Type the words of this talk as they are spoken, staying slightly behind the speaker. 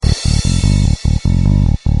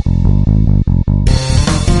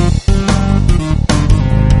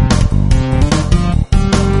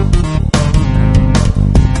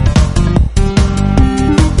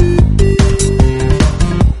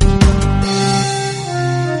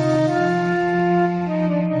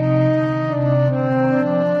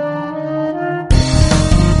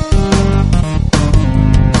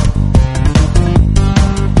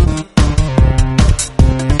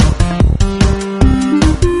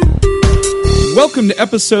welcome to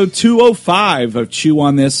episode 205 of Chew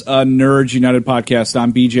on This, a Nerds United podcast.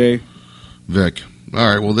 I'm BJ. Vic. All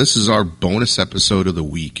right, well, this is our bonus episode of the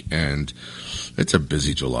week, and it's a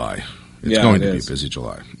busy July. It's going to be a busy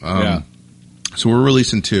July. So we're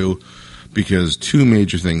releasing two because two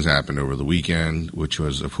major things happened over the weekend, which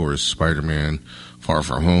was, of course, Spider-Man Far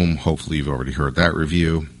From Home. Hopefully you've already heard that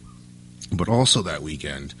review. But also that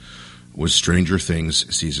weekend was Stranger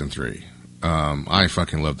Things Season 3. I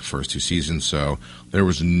fucking loved the first two seasons, so there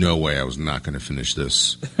was no way I was not going to finish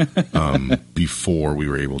this before we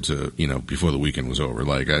were able to, before the weekend was over.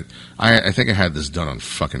 Like, I think I had this done on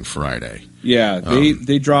fucking Friday. Yeah,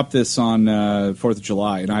 they dropped this on 4th of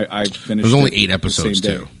July, and I finished it. There's only 8 episodes,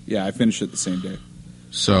 too. Yeah, I finished it the same day.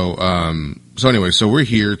 So anyway, so we're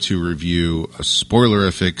here to review a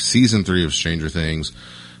spoilerific Season 3 of Stranger Things.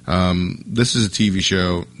 This is a TV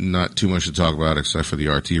show, not too much to talk about except for the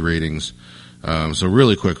RT ratings. So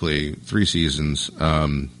really quickly, 3 seasons.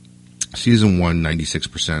 Season 1,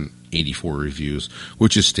 96%, 84 reviews,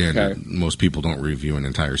 which is standard. Okay. Most people don't review an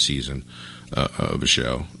entire season of a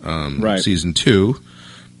show. Right. Season 2,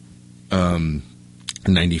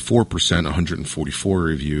 94%, 144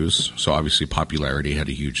 reviews. So obviously popularity had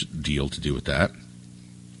a huge deal to do with that.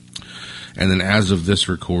 And then as of this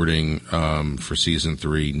recording for Season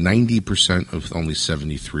 3, 90% of only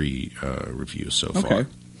 73 reviews so far. Okay.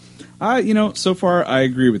 So far I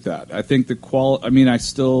agree with that. I think I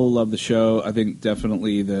still love the show. I think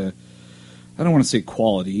definitely I don't want to say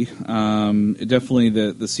quality. Definitely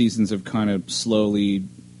the seasons have kind of slowly,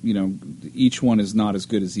 each one is not as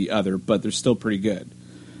good as the other, but they're still pretty good.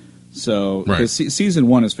 So, right. Season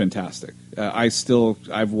 1 is fantastic.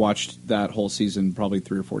 I've watched that whole season probably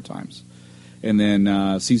 3 or 4 times. And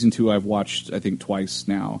then Season 2 I've watched, I think, twice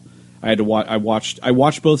now. I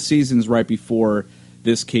watched both seasons right before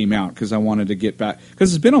this came out because I wanted to get back,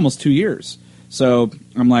 because it's been almost 2 years. So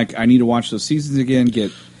I'm like, I need to watch those seasons again.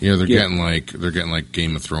 They're getting like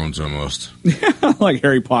Game of Thrones almost. Like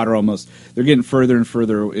Harry Potter almost. They're getting further and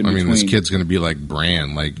further in between. This kid's going to be like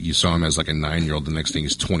Bran. Like, you saw him as like a 9-year-old. The next thing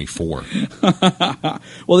he's 24.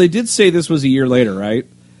 Well, they did say this was a year later, right?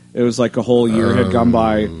 It was like a whole year had gone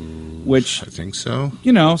by. Which, I think so.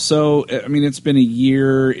 It's been a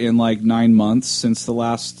year and like 9 months since the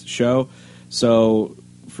last show. So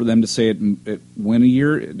for them to say it went a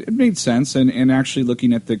year, it made sense. And actually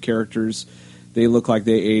looking at the characters, they look like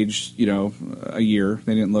they aged, a year.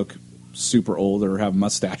 They didn't look super old or have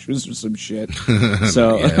mustaches or some shit.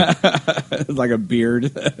 So like a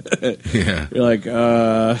beard. Yeah. You're like,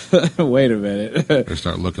 wait a minute. They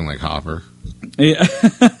start looking like Hopper. Yeah.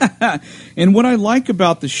 And what I like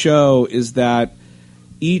about the show is that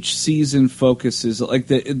each season focuses, like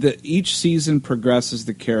each season progresses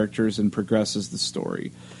the characters and progresses the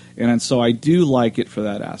story, and so I do like it for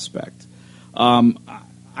that aspect.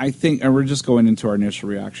 I think, and we're just going into our initial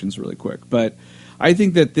reactions really quick, but I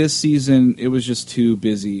think that this season it was just too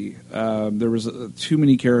busy. There was too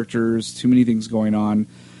many characters, too many things going on.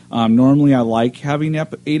 Normally, I like having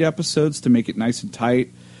 8 episodes to make it nice and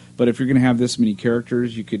tight. But if you're going to have this many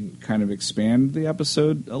characters, you could kind of expand the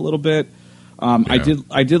episode a little bit. Yeah.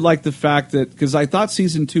 I did like the fact that, because I thought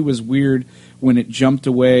Season 2 was weird when it jumped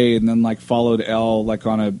away and then like followed Elle like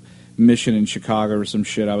on a mission in Chicago or some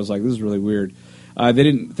shit. I was like, this is really weird.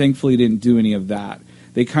 Thankfully didn't do any of that.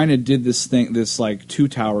 They kind of did this like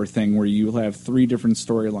 2-tower thing where you have 3 different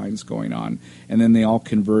storylines going on and then they all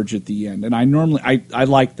converge at the end. And I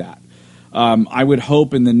like that. I would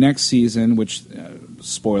hope in the next season, which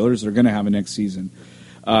spoilers, they're going to have a next season.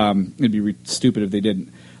 It'd be stupid if they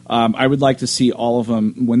didn't. I would like to see all of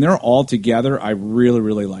them when they're all together. I really,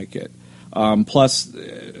 really like it. Plus,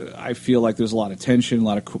 I feel like there's a lot of tension,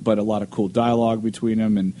 but a lot of cool dialogue between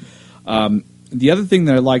them. And the other thing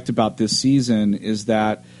that I liked about this season is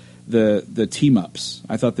that the team ups.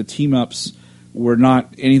 I thought the team ups were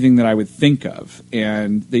not anything that I would think of,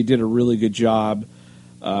 and they did a really good job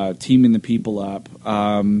teaming the people up.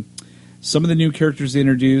 Some of the new characters they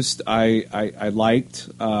introduced, I liked.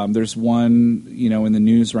 There's one, in the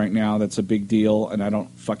news right now that's a big deal, and I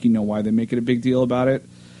don't fucking know why they make it a big deal about it.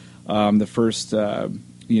 The first,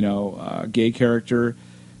 gay character,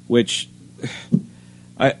 which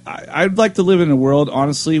I'd like to live in a world,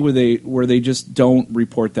 honestly, where they just don't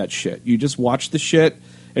report that shit. You just watch the shit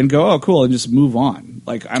and go, oh, cool, and just move on.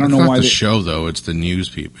 Like, I don't know why. It's not the show, though. It's the news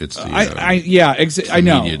people. It's the I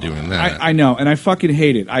know. Media doing that. I know, and I fucking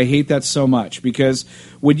hate it. I hate that so much because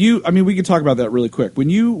we can talk about that really quick. When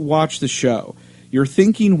you watch the show, you're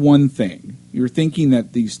thinking one thing. You're thinking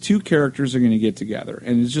that these two characters are going to get together,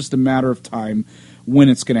 and it's just a matter of time when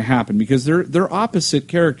it's going to happen because they're opposite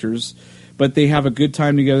characters, but they have a good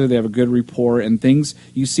time together. They have a good rapport, and things,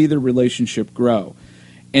 you see their relationship grow.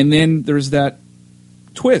 And then there's that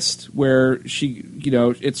twist where she,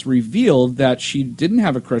 it's revealed that she didn't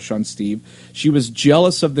have a crush on Steve. She was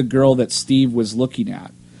jealous of the girl that Steve was looking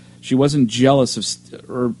at. She wasn't jealous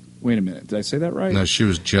of, wait a minute, did I say that right? No, she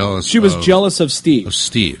was jealous. She was jealous of Steve. Of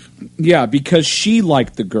Steve. Yeah, because she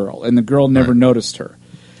liked the girl, and the girl never noticed her.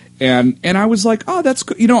 And I was like, oh, that's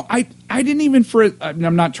good. I didn't even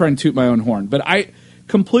I'm not trying to toot my own horn, but I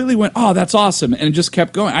completely went, oh, that's awesome, and it just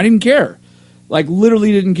kept going. I didn't care. Like,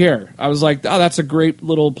 literally didn't care. I was like, oh, that's a great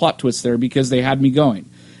little plot twist there because they had me going.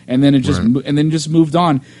 And then it just just moved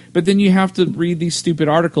on. But then you have to read these stupid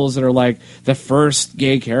articles that are like the first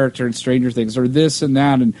gay character in Stranger Things or this and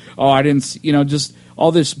that. And, I didn't, just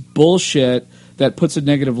all this bullshit that puts a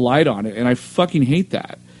negative light on it. And I fucking hate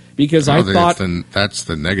that. Because I thought that's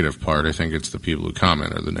the negative part. I think it's the people who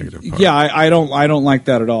comment are the negative part. Yeah, I don't like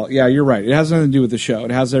that at all. Yeah, you're right. It has nothing to do with the show.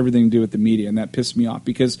 It has everything to do with the media, and that pissed me off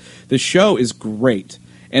because the show is great,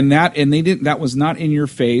 and that was not in your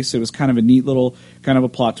face. It was kind of a neat little kind of a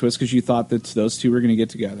plot twist because you thought that those two were going to get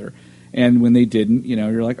together, and when they didn't,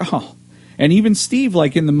 you're like, oh. And even Steve,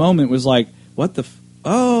 like in the moment, was like, what the?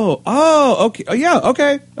 Okay, oh yeah,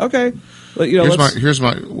 okay. But, here's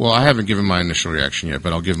my. Well, I haven't given my initial reaction yet,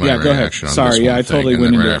 but I'll give my reaction on this one. I totally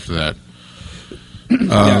went into after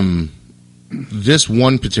that. This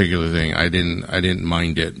one particular thing, I didn't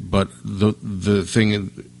mind it, but the thing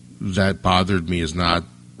that bothered me is not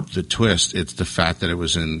the twist; it's the fact that it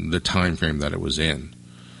was in the time frame that it was in.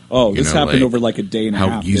 Oh, this happened over like a day and a half.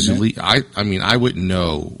 How easily? I mean, I wouldn't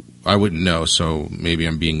know. So maybe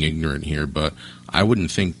I'm being ignorant here, but I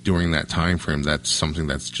wouldn't think during that time frame that's something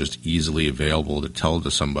that's just easily available to tell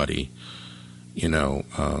to somebody,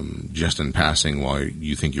 just in passing while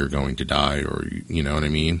you think you're going to die, or you know what I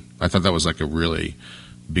mean? I thought that was like a really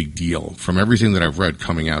big deal. From everything that I've read,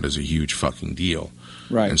 coming out is a huge fucking deal.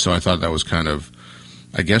 Right. And so I thought that was kind of,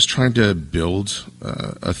 I guess, trying to build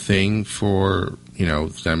a thing for,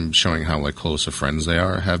 them showing how like close of friends they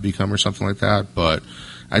have become or something like that. But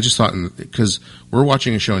I just thought, because we're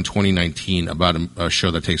watching a show in 2019 about a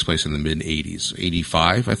show that takes place in the mid-'80s.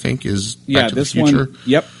 85, I think, is Back to the Future. One,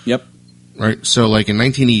 yep. Right? So, like, in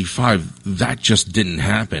 1985, that just didn't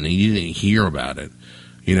happen, and you didn't hear about it.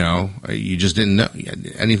 You just didn't know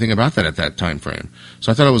anything about that at that time frame.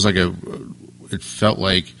 So I thought it was like it felt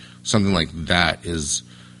like something like that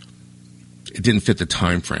it didn't fit the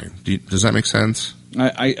time frame. Does that make sense?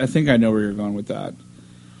 I think I know where you're going with that.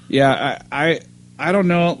 Yeah, I don't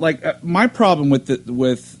know. Like my problem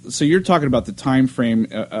with so you're talking about the time frame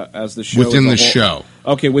as the show within the show.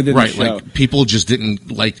 Okay, within the show. Like people just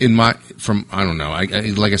didn't like I don't know.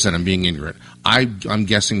 Like I said, I'm being ignorant. I'm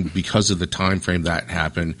guessing because of the time frame that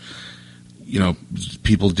happened.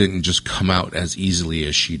 People didn't just come out as easily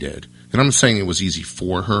as she did. And I'm not saying it was easy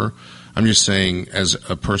for her. I'm just saying, as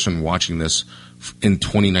a person watching this in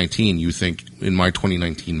 2019, you think, in my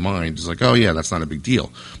 2019 mind, it's like, oh yeah, that's not a big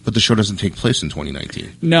deal. But the show doesn't take place in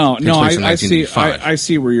 2019. No, I see. I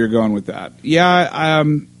see where you're going with that. Yeah,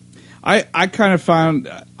 I kind of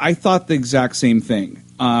I thought the exact same thing.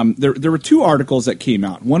 There were two articles that came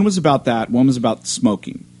out. One was about that. One was about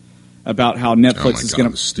smoking. About how Netflix is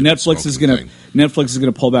going to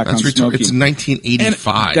pull back on smoking. It's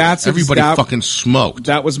 1985. Everybody fucking smoked.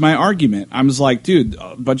 That was my argument. I was like, dude,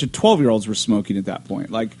 a bunch of 12-year-olds were smoking at that point.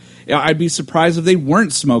 Like, I'd be surprised if they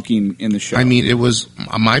weren't smoking in the show. I mean, it was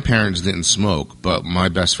my parents didn't smoke, but my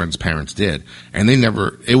best friend's parents did, and they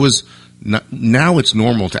never. It was. Now it's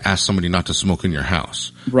normal to ask somebody not to smoke in your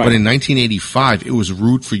house. Right. But in 1985, it was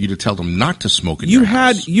rude for you to tell them not to smoke in your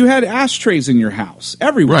house. You had ashtrays in your house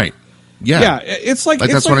everywhere. Right. Yeah, it's like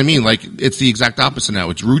that's what I mean. Like it's the exact opposite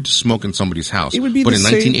now. It's rude to smoke in somebody's house. It would be but in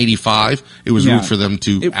 1985, it was rude for them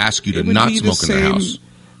to ask you to not smoke in their house.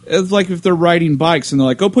 It's like if they're riding bikes and they're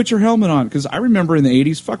like, "Go put your helmet on," because I remember in the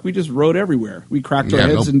 80s, we just rode everywhere. We cracked our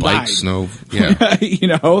heads and bikes, died.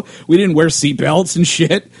 We didn't wear seatbelts and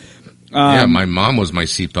shit. My mom was my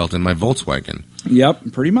seatbelt in my Volkswagen.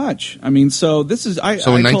 Yep, pretty much. I mean, so this is. In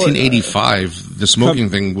 1985, the smoking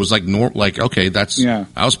thing was like okay, that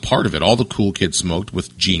was part of it. All the cool kids smoked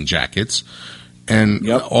with jean jackets, and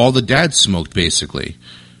all the dads smoked basically,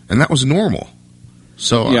 and that was normal.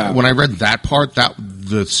 So when I read that part,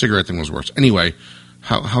 the cigarette thing was worse. Anyway,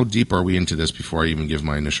 how deep are we into this before I even give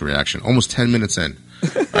my initial reaction? Almost 10 minutes in.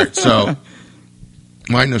 All right, so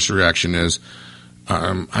my initial reaction is.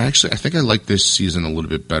 I think I like this season a little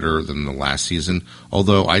bit better than the last season,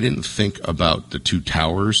 although I didn't think about the two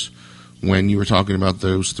towers when you were talking about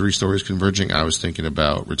those three stories converging. I was thinking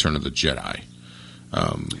about Return of the Jedi.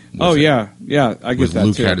 yeah, I get that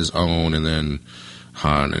Luke too. had his own, and then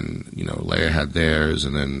Han and Leia had theirs,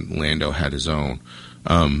 and then Lando had his own.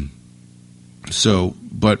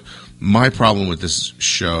 But my problem with this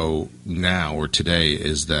show now or today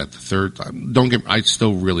is that the third. I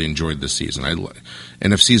still really enjoyed this season.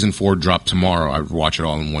 And if season 4 dropped tomorrow, I would watch it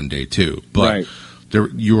all in one day too. But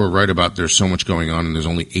you were right about there's so much going on, and there's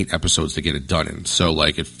only 8 episodes to get it done in. So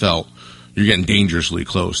it felt you're getting dangerously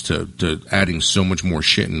close to adding so much more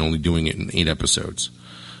shit and only doing it in 8 episodes.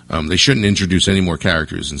 They shouldn't introduce any more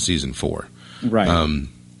characters in season 4. Right.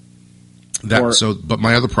 But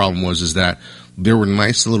my other problem is that there were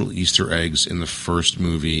nice little Easter eggs in the first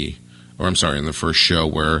movie, in the first show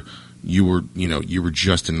where you were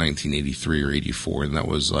just in 1983 or 84, and that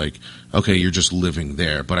was like, okay, you're just living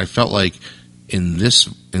there. But I felt like in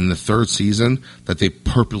the third season that they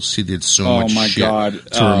purposely did so much shit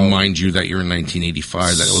to remind you that you're in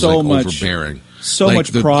 1985, that it was overbearing. So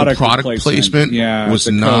much product placement was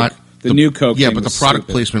not... The new Coke. Yeah, but the product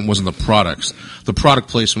placement wasn't the products. The product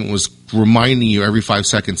placement was reminding you every 5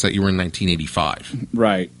 seconds that you were in 1985.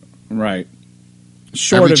 Right.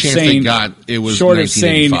 Short every of chance saying, they got, it was short of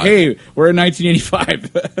saying, "Hey, we're in 1985."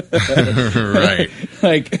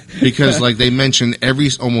 Right. Because they mentioned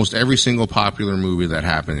almost every single popular movie that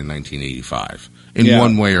happened in 1985 in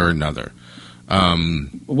one way or another.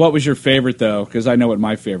 What was your favorite though? Because I know what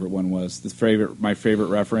my favorite one was. My favorite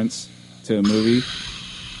reference to a movie.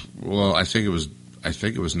 Well, I think it was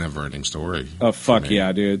Neverending Story. Oh fuck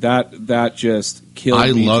yeah, dude! That just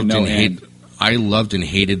killed me to no end. I loved and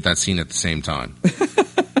hated that scene at the same time.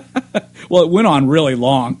 Well, it went on really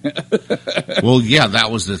long. Well, yeah,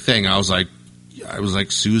 that was the thing. I was like,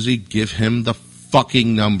 Susie, give him the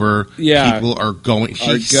fucking number. Yeah, people are going.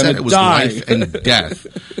 He said it was life and death,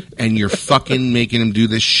 and you're fucking making him do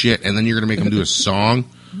this shit, and then you're gonna make him do a song.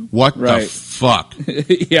 What the fuck?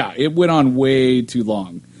 Yeah, it went on way too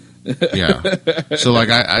long. Yeah. So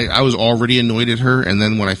I was already annoyed at her, and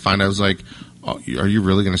then when I found out, I was like, oh, are you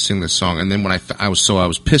really going to sing this song? And then when I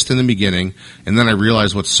was pissed in the beginning, and then I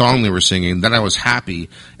realized what song they were singing. Then I was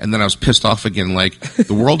happy, and then I was pissed off again. Like,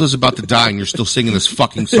 the world is about to die, and you're still singing this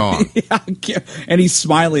fucking song. Yeah, and he's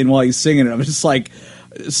smiling while he's singing it. I'm just like,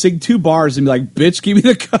 sing 2 bars and be like, bitch, give me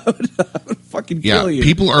the code. I'm gonna fucking kill you.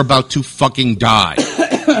 People are about to fucking die.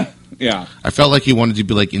 Yeah. I felt like he wanted to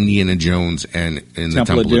be like Indiana Jones and in the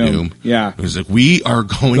Temple of Doom. Yeah. He was like, we are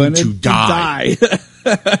going to die.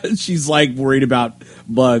 She's like worried about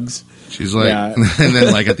bugs. She's like, and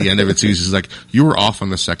then at the end of it, Susie's like, you were off on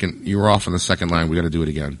the second line. We got to do it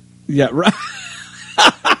again. Yeah, right.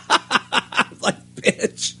 Like,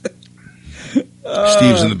 bitch.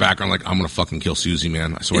 Steve's in the background like, I'm going to fucking kill Susie,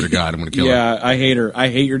 man. I swear to God, I'm going to kill her. Yeah, I hate her. I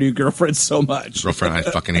hate your new girlfriend so much. Girlfriend, I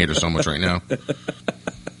fucking hate her so much right now.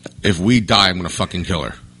 If we die, I'm going to fucking kill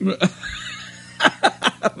her.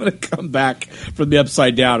 I'm going to come back from the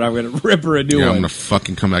upside down. I'm going to rip her a new one. I'm going to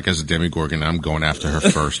fucking come back as a Demogorgon. I'm going after her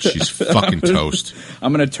first. She's fucking toast.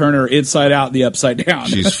 I'm going to turn her inside out the upside down.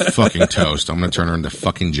 She's fucking toast. I'm going to turn her into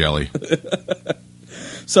fucking jelly.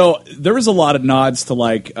 So there was a lot of nods to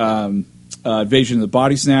Invasion of the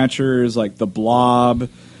Body Snatchers, like The Blob.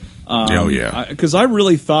 Because I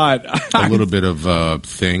really thought a little bit of The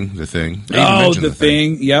Thing. The Thing.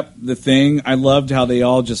 Yep, The Thing. I loved how they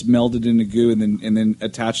all just melded into goo and then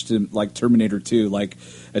attached to like Terminator 2,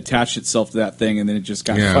 attached itself to that thing, and then it just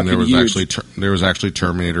got fucking huge. There was actually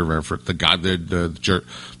Terminator reference. The guy, the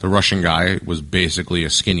Russian guy, was basically a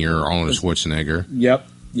skinnier Arnold Schwarzenegger.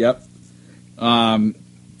 Yep.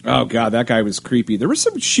 Oh god, that guy was creepy. There were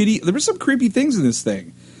some creepy things in this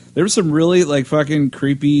thing. There was some really fucking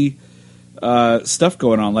creepy stuff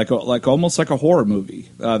going on, like almost like a horror movie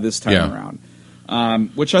this time around,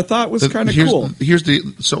 which I thought was kind of cool.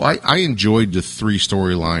 So I enjoyed the 3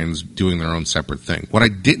 storylines doing their own separate thing. What I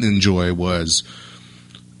didn't enjoy was,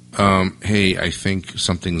 hey, I think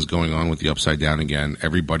something's going on with the Upside Down again.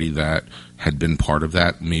 Everybody that had been part of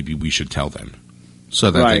that, maybe we should tell them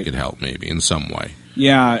so that they could help maybe in some way.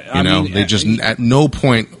 Yeah, they just at no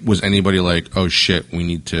point was anybody like, "Oh shit,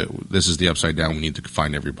 this is the Upside Down. We need to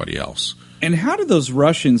find everybody else." And how did those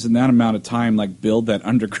Russians in that amount of time build that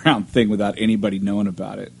underground thing without anybody knowing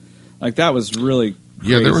about it? That was really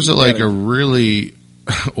crazy. Yeah. There was a really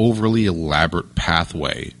overly elaborate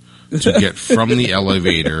pathway to get from the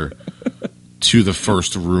elevator to the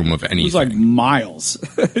first room of anything. It was like miles.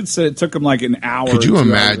 It took them an hour. Could you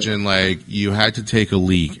imagine you had to take a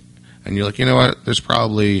leak? And you're like, you know what? There's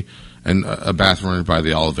probably a bathroom by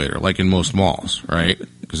the elevator, like in most malls, right?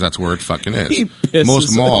 Because that's where it fucking is.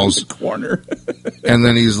 Most malls. In the corner. And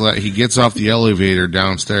then he gets off the elevator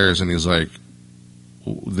downstairs, and he's like,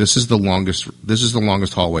 this is the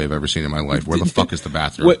longest hallway I've ever seen in my life. Where the fuck is the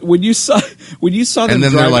bathroom? When you saw them, and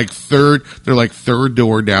then they're like third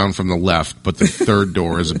door down from the left, but the third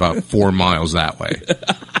door is about 4 miles that way.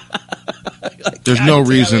 There's no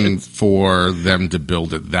reason for them to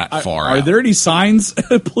build it that far out. Are there any signs?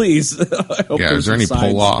 Please. Yeah, is there any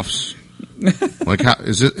pull-offs? Like, how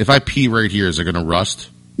is it? If I pee right here, is it going to rust?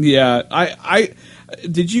 Yeah, I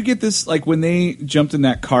did you get this, like, when they jumped in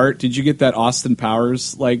that cart, did you get that Austin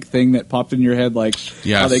Powers, like, thing that popped in your head? Like,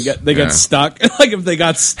 yes, how they got stuck? Like, if they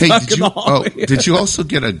got stuck in the hallway. Did you also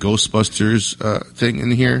get a Ghostbusters thing in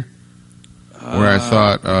here? Where I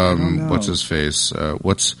thought, what's his face?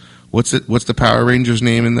 What's the Power Ranger's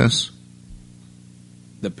name in this?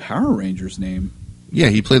 The Power Ranger's name? Yeah,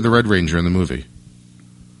 he played the Red Ranger in the movie.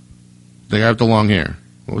 The guy with the long hair.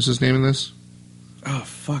 What was his name in this? Oh,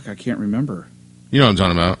 fuck, I can't remember. You know what I'm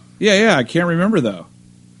talking about? Yeah, I can't remember, though.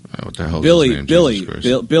 What the hell is Billy, his name? Billy. Is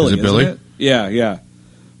it Billy? It? Yeah.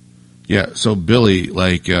 Yeah, so Billy,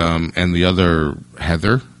 like, and the other,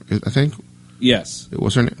 Heather, I think? Yes. It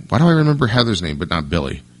was her name. Why do I remember Heather's name, but not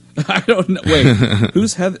Billy? I don't know. Wait,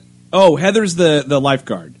 who's Heather? Oh, Heather's the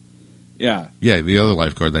lifeguard. Yeah. Yeah, the other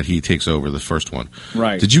lifeguard that he takes over, the first one.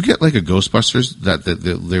 Right. Did you get, like, a Ghostbusters that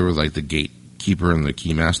they were, like, the gatekeeper and the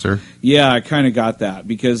keymaster? Yeah, I kind of got that,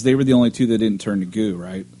 because they were the only two that didn't turn to goo,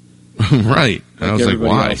 right? Right. And I was like,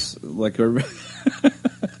 why? Else, like everybody.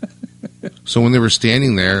 So when they were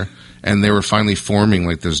standing there and they were finally forming,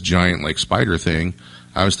 like, this giant, like, spider thing,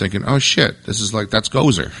 I was thinking, oh, shit, this is like, that's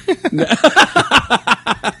Gozer.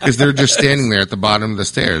 Because they're just standing there at the bottom of the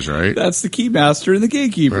stairs, right? That's the keymaster and the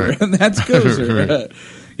gatekeeper, right. And that's Gozer. Right.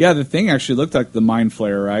 Yeah, the thing actually looked like the Mind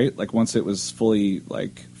Flayer, right? Like, once it was fully,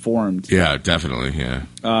 like, formed. Yeah, definitely, yeah.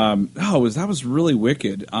 That was really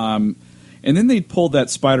wicked. And then they pulled that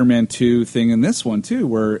Spider-Man 2 thing in this one, too,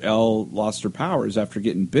 where Elle lost her powers after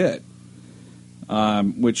getting bit.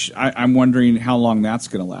 Which I'm wondering how long that's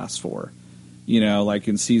going to last for. You know, like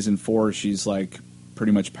in season 4, she's like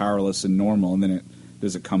pretty much powerless and normal, and then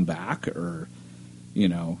does it come back, or, you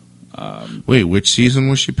know? Wait, which season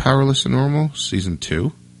was she powerless and normal? Season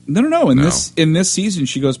 2? No. In this season,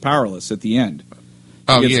 she goes powerless at the end.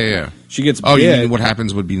 She gets Oh, bit. you mean what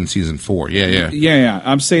happens would be in season 4? Yeah.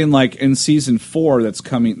 I'm saying, like, in season 4 that's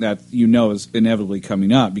coming, that you know is inevitably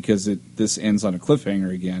coming up, because this ends on a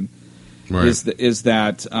cliffhanger again. Right. Is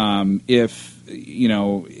that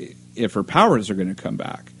if her powers are going to come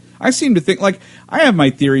back. I seem to think, like, I have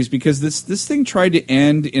my theories, because this thing tried to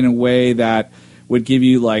end in a way that would give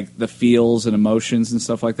you, like, the feels and emotions and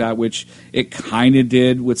stuff like that, which it kind of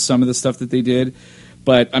did with some of the stuff that they did.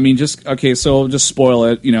 But, I mean, so I'll just spoil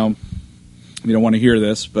it, you know, you don't want to hear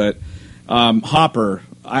this, but Hopper,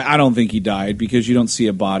 I don't think he died, because you don't see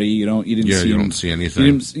a body, you don't see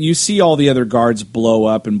anything. You see all the other guards blow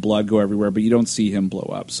up and blood go everywhere, but you don't see him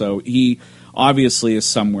blow up. So he obviously is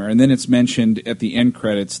somewhere. And then it's mentioned at the end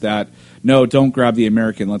credits that, no, don't grab the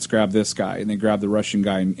American, let's grab this guy. And they grab the Russian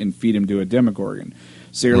guy and feed him to a Demogorgon.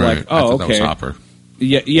 So you're like, oh, okay. That was Hopper.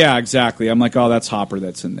 Yeah, exactly. I'm like, oh, that's Hopper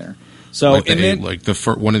that's in there. So like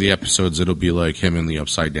one of the episodes, it'll be like him in the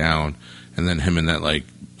Upside Down, and then him in that, like,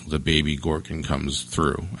 the baby Gorkin comes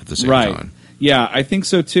through at the same time. Yeah, I think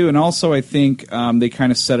so too. And also I think they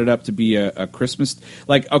kind of set it up to be a Christmas,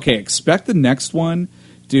 like, okay, expect the next one,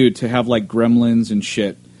 dude, to have like Gremlins and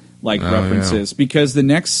shit, like references, because the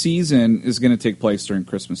next season is going to take place during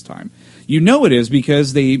Christmas time. You know it is,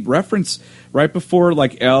 because they reference right before,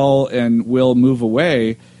 like, Elle and Will move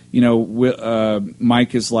away, you know,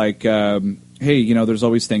 Mike is like, hey, you know, there's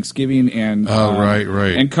always Thanksgiving, and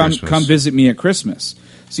right, and come visit me at Christmas.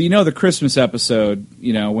 So you know the Christmas episode,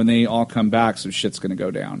 you know, when they all come back, some shit's going to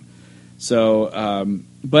go down. So,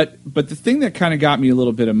 but the thing that kind of got me a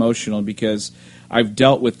little bit emotional, because I've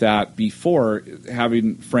dealt with that before,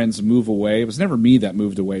 having friends move away. It was never me that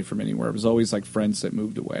moved away from anywhere. It was always like friends that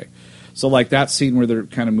moved away. So like that scene where they're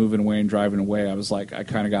kind of moving away and driving away, I was like, I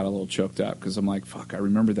kind of got a little choked up, because I'm like, fuck, I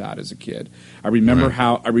remember that as a kid. I remember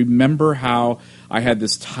how I had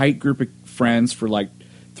this tight group of friends for like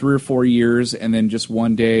 3 or 4 years, and then just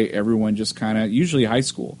one day, everyone just kind of, usually high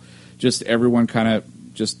school, just everyone kind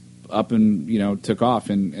of just up and, you know, took off,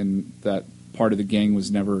 and that part of the gang was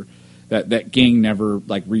never, that gang never,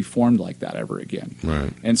 like, reformed like that ever again.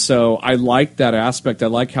 Right. And so I like that aspect. I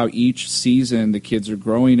like how each season the kids are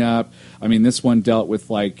growing up. I mean, this one dealt with,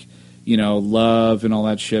 like, you know, love and all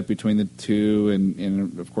that shit between the two,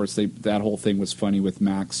 and of course that whole thing was funny with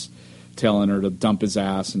Max telling her to dump his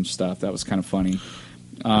ass and stuff. That was kind of funny.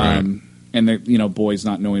 Right. and the boys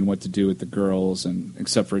not knowing what to do with the girls, and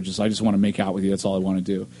except for I just want to make out with you. That's all I want to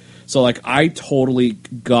do. So like I totally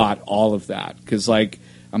got all of that because like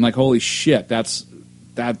I'm like holy shit, that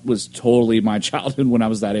was totally my childhood when I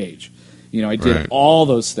was that age. I did all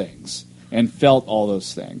those things and felt all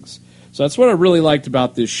those things. So that's what I really liked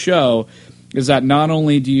about this show is that not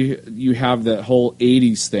only do you have the whole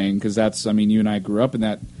 80s thing, because you and I grew up in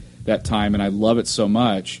that time and I love it so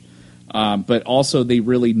much, but also they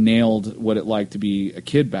really nailed what it like to be a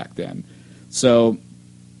kid back then. So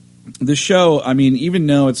the show, even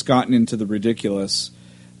though it's gotten into the ridiculous,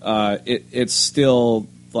 it's still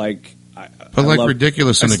like...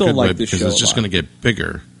 ridiculous in a good way because it's just going to get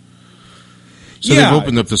bigger. So they've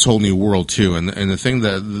opened up this whole new world too, and the thing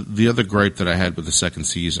the other gripe that I had with the second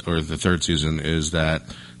season or the third season is that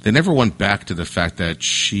they never went back to the fact that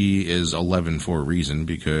she is 11 for a reason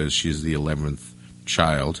because she's the 11th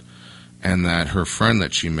child, and that her friend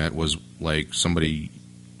that she met was like somebody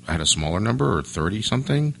had a smaller number or 30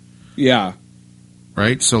 something. Yeah.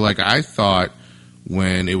 Right. So like I thought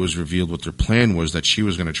when it was revealed what their plan was that she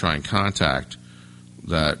was going to try and contact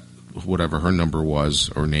that whatever her number was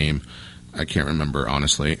or name. I can't remember,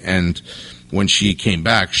 honestly. And when she came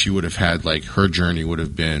back, she would have had, like, her journey would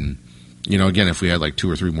have been, again, if we had, like, 2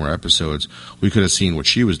 or 3 more episodes, we could have seen what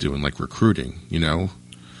she was doing, like recruiting,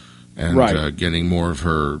 and getting more of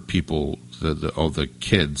her people, all the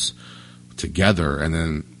kids together. And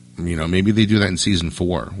then, maybe they do that in season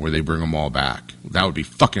 4 where they bring them all back. That would be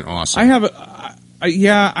fucking awesome. I have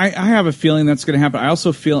a feeling that's going to happen. I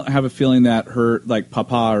also have a feeling that her, like,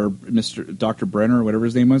 Papa or Dr. Brenner or whatever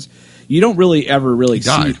his name was, you don't really ever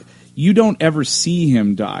see. You don't ever see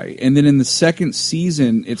him die, and then in the second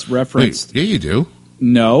season, it's referenced. Wait, yeah, you do.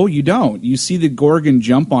 No, you don't. You see the Gorgon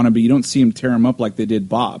jump on him, but you don't see him tear him up like they did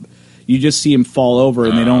Bob. You just see him fall over,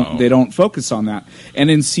 and they don't focus on that.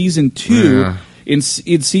 And in season 2, in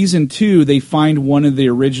season 2, they find one of the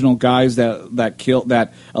original guys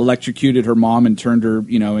that electrocuted her mom and turned her,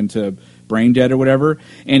 into brain dead or whatever.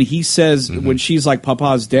 And he says when she's like,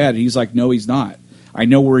 "Papa's dead," he's like, "No, he's not. I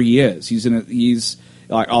know where he is. He's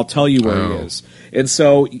like, I'll tell you where he is." And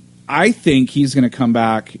so I think he's going to come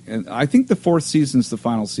back. And I think the 4th season is the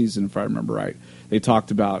final season, if I remember right. They talked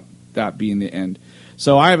about that being the end.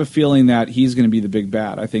 So I have a feeling that he's going to be the big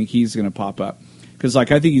bad. I think he's going to pop up because, I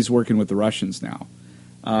think he's working with the Russians now.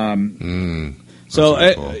 So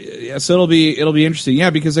it'll be interesting.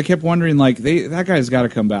 Yeah, because I kept wondering, like, that guy's got to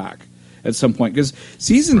come back at some point because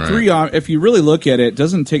season 3, if you really look at it,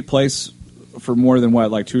 doesn't take place for more than 2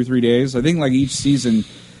 or 3 days. I think like each season,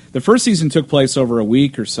 the first season took place over a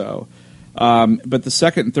week or so, but the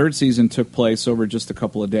second and third season took place over just a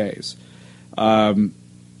couple of days. And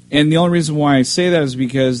the only reason why I say that is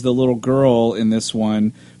because the little girl in this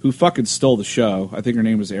one who fucking stole the show, I think her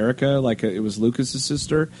name was Erica, it was Lucas's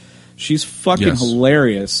sister. She's fucking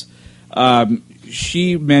hilarious.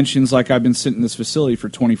 She mentions I've been sitting in this facility for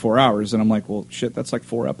 24 hours, and I'm like, well, shit, that's like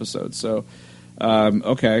 4 episodes. So,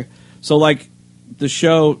 okay. So, the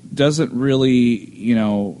show doesn't really,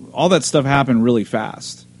 all that stuff happened really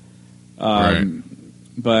fast.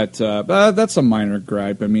 But that's a minor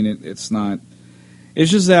gripe. I mean, it's not. It's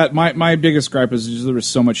just that my biggest gripe is just there was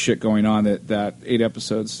so much shit going on that 8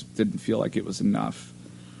 episodes didn't feel like it was enough.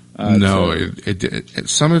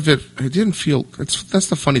 Some of it didn't feel. That's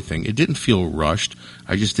the funny thing. It didn't feel rushed.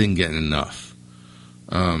 I just didn't get enough.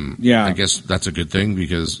 I guess that's a good thing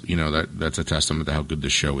because that's a testament to how good the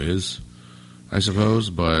show is, I suppose.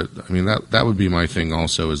 But I mean that would be my thing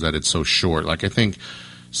also is that it's so short. I think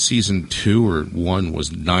season 2 or 1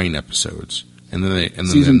 was 9 episodes, and then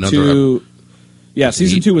season another 2.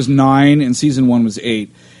 Season 2 was 9 and season 1 was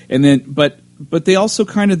 8, and then but they also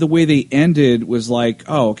kind of the way they ended was like,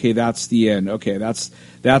 oh, okay, that's the end. Okay, that's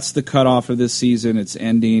the cutoff of this season. It's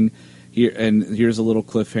ending. Here, and here's a little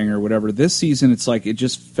cliffhanger, whatever. This season, it's like it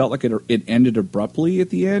just felt like it ended abruptly at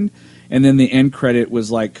the end, and then the end credit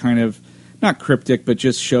was kind of not cryptic, but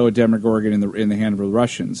just show a Demogorgon in the hand of the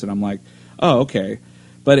Russians, and I'm like, oh, okay,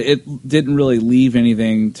 but it didn't really leave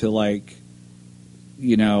anything to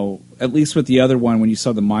at least with the other one when you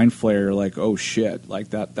saw the mind flare, oh shit,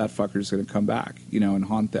 that fucker's going to come back, and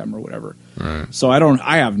haunt them or whatever. Right. So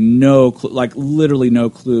I have no clue, literally no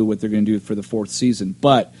clue what they're going to do for the 4th season,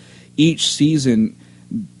 but each season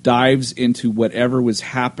dives into whatever was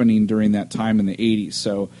happening during that time in the 80s.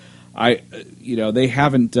 So they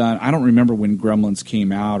haven't done, I don't remember when Gremlins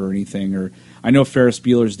came out or anything, or I know Ferris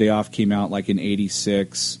Bueller's Day Off came out in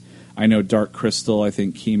 86. I know Dark Crystal, I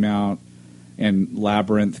think, came out, and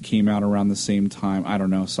Labyrinth came out around the same time. I don't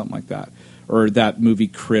know, something like that. Or that movie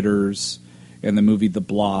Critters and the movie The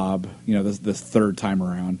Blob, the third time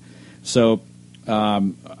around. So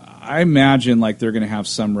I imagine like they're going to have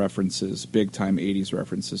some references, big time 80s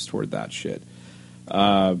references toward that shit.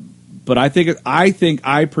 But I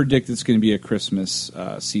predict it's going to be a Christmas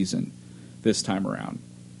season this time around.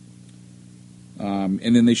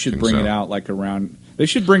 And then they should bring it out like around. They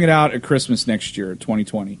should bring it out at Christmas next year,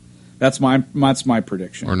 2020. That's my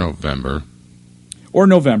prediction. Or November.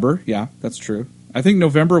 Yeah, that's true. I think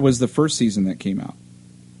November was the first season that came out.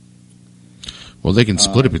 Well, they can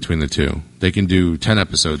split it between the two. They can do 10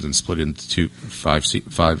 episodes and split it into five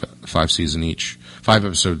season each, 5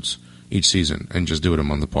 episodes each season, and just do it a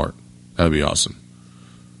month apart. That would be awesome.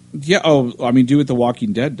 Yeah. Oh, I mean, do what The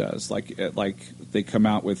Walking Dead does. Like they come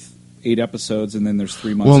out with 8 episodes, and then there's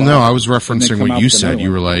 3 months. Well, no, I was referencing what you said.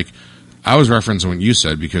 You were like, I was referencing what you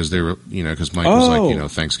said because they were, because Mike was like,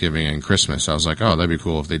 Thanksgiving and Christmas. I was like, oh, that'd be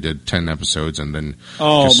cool if they did 10 episodes and then.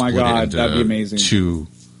 Oh my God, that'd be amazing. 2.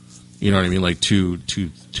 You know what I mean? Like two.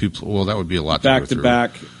 Well, that would be a lot back to go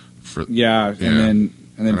back. Yeah, and then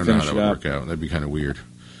I don't finish know how that it would up. work out. That'd be kind of weird.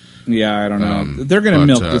 Yeah, I don't know. They're going to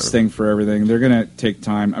milk this thing for everything. They're going to take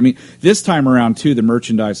time. I mean, this time around too, the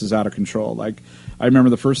merchandise is out of control. Like I remember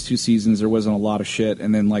the first 2 seasons, there wasn't a lot of shit,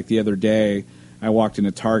 and then like the other day, I walked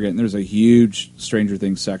into Target and there's a huge Stranger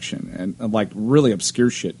Things section and like really obscure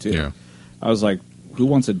shit too. Yeah. I was like, who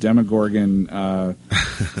wants a Demogorgon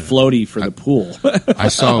floaty for the pool? I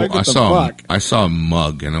saw a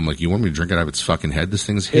mug, and I'm like, you want me to drink it out of its fucking head? This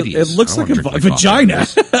thing's hideous. It looks like a vagina.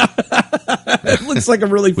 It looks like a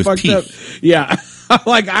really fucked up. Yeah,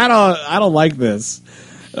 like I don't like this.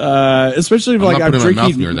 Especially if like I'm drinking my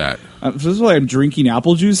mouth near that. Especially I'm drinking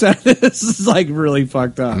apple juice out of this. This is like really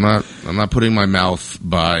fucked up. I'm not putting my mouth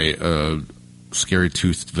by a scary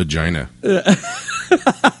toothed vagina.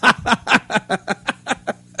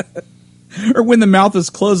 Or when the mouth is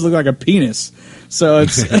closed, look like a penis. So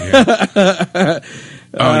it's. Oh,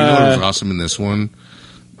 you know what was awesome in this one?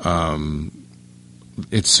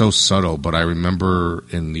 It's so subtle, but I remember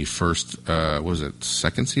in the first, was it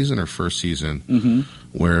second season or first season,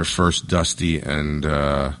 where first Dusty and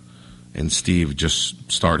Steve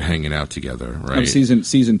just start hanging out together, right?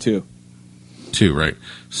 Season 2. 2, right?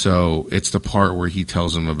 So it's the part where he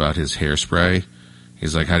tells him about his hairspray.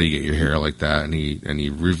 He's like, "How do you get your hair like that?" And he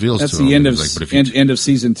reveals that's to him. The end of like, but if end of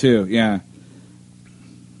season 2. Yeah.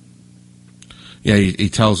 Yeah, he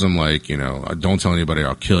tells him like, don't tell anybody,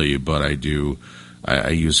 I'll kill you. But I do. I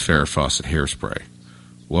use Farrah Fawcett hairspray.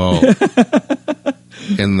 Well,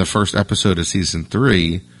 in the first episode of season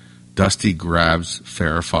 3, Dusty grabs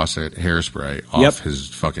Farrah Fawcett hairspray off his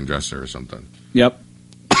fucking dresser or something. Yep.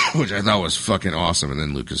 Which I thought was fucking awesome, and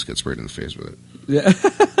then Lucas gets sprayed in the face with it. Yeah.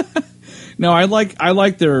 No, I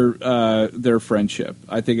like their friendship.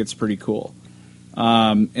 I think it's pretty cool.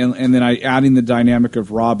 And then adding the dynamic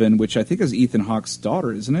of Robin, which I think is Ethan Hawke's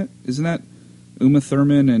daughter, isn't it? Isn't that Uma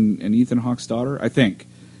Thurman and Ethan Hawke's daughter? I think,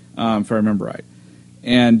 if I remember right.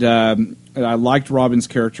 And I liked Robin's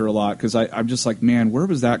character a lot because I'm just like, man, where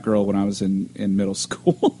was that girl when I was in middle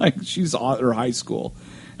school? Like she's or high school,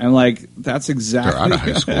 and like that's exactly. They're out of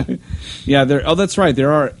high school. Yeah, that's right.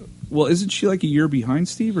 There are. Well, isn't she like a year behind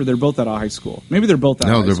Steve, or they're both out of high school? Maybe they're both out of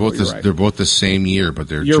high school. No, they're both the same year, but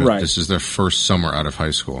you're right. This is their first summer out of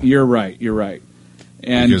high school. You're right.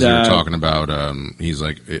 And because they were talking about, he's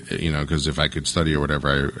like, because if I could study or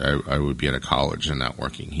whatever, I would be at a college and not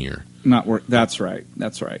working here. That's right.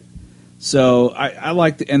 So I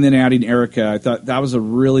liked, and then adding Erica, I thought that was a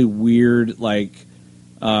really weird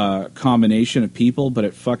combination of people, but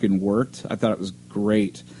it fucking worked. I thought it was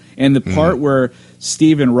great. And the part where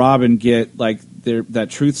Steve and Robin get like that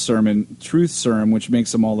truth serum, which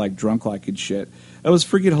makes them all like drunk like and shit. That was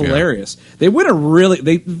freaking hilarious. Yeah.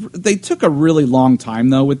 They took a really long time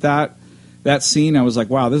though with that scene. I was like,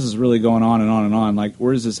 wow, this is really going on and on and on. Like,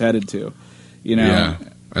 where is this headed to? Yeah.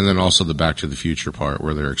 And then also the Back to the Future part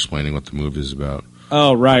where they're explaining what the movie is about.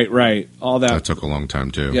 Oh, right. All that took a long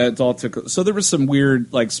time too. Yeah, it all took. So there were some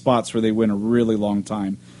weird like spots where they went a really long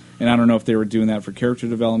time. And I don't know if they were doing that for character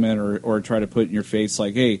development or try to put in your face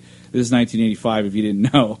like, hey, this is 1985 if you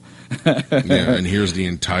didn't know. Yeah, and here's the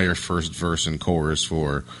entire first verse and chorus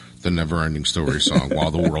for the Never Ending Story song,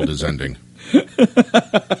 While the World is Ending.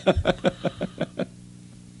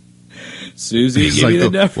 Susie, give me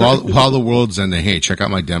the Never while the world's ending, hey, check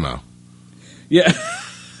out my demo. Yeah.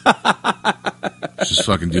 Just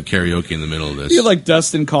fucking do karaoke in the middle of this. You like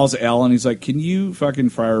Dustin calls Elle and he's like, "Can you fucking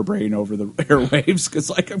fry her brain over the airwaves? Because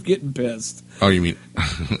like I'm getting pissed." Oh, you mean?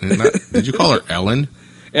 Did you call her Ellen?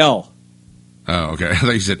 Elle. Oh, okay. I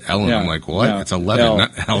thought you said Ellen. Yeah, I'm like, what? No, it's 11,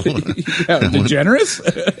 not Ellen. DeGeneres?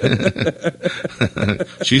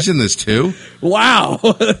 She's in this too? Wow.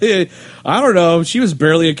 I don't know. She was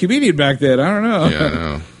barely a comedian back then. I don't know.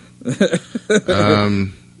 Yeah, I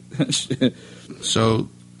know. So,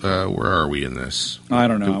 where are we in this? I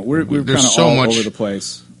don't know. We're kind of so all over the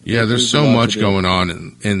place. Yeah, there's so much going on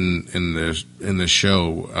in this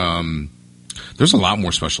show. There's a lot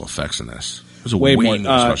more special effects in this. There's way more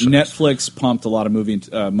Netflix pumped a lot of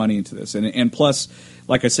money into this, and plus,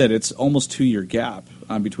 like I said, it's almost 2-year gap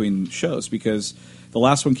between shows because the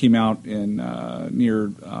last one came out in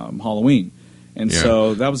near Halloween, and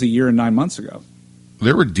so that was 1 year and 9 months ago.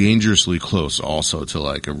 They were dangerously close, also to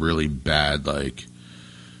like a really bad like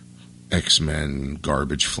X-Men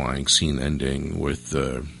garbage flying scene ending with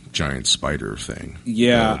the giant spider thing.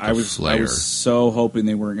 Yeah, I was so hoping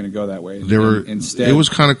they weren't going to go that way. Instead, it was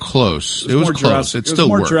kind of close. It was close. It still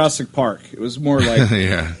worked. Jurassic Park. It was more like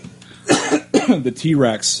yeah, the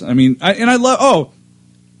T-Rex. I mean, I love. Oh,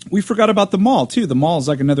 we forgot about the mall too. The mall is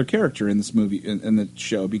like another character in this movie in the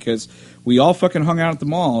show because we all fucking hung out at the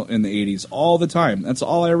mall in the 80s all the time. That's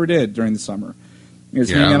all I ever did during the summer. I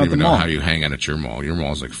don't even know how you hang out at your mall. Your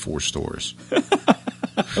mall is like 4 stores.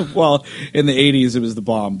 Well, in the 80s, it was the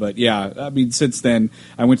bomb. But yeah, I mean, since then,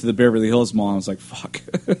 I went to the Beverly Hills Mall and I was like, fuck.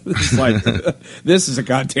 This is a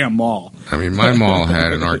goddamn mall. I mean, my mall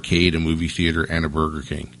had an arcade, a movie theater, and a Burger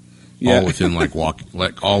King. Yeah. All within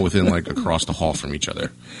across the hall from each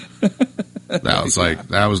other.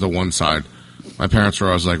 That was the one side. My parents were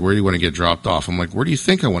always like, where do you want to get dropped off? I'm like, where do you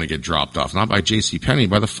think I want to get dropped off? Not by JCPenney,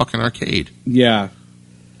 by the fucking arcade. Yeah.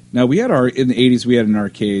 Now, in the 80s, we had an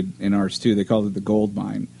arcade in ours, too. They called it the Gold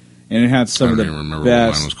Mine. And it had some of the best. I don't even remember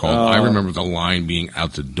what mine was called. I remember the line being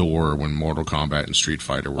out the door when Mortal Kombat and Street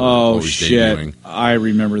Fighter were always debuting. I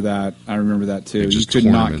remember that. I remember that, too. You could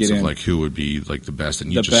not get in. Of like who would be like the best,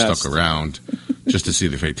 and you just stuck around just to see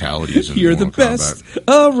the fatalities in You're Mortal the best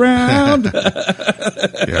around.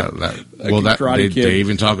 They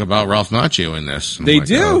even talk about Ralph Macchio in this. They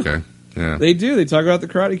do. Oh, okay. Yeah. They do. They talk about the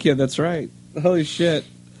Karate Kid. That's right. Holy shit.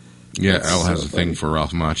 Yeah, Al has a thing for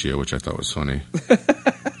Ralph Macchio, which I thought was funny.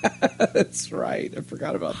 That's right. I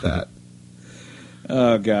forgot about that.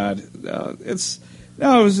 Oh God, it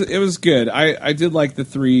was good. I did like the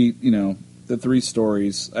three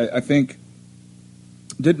stories. I think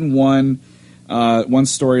didn't one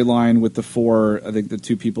storyline with the 4. I think the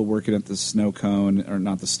 2 people working at the snow cone, or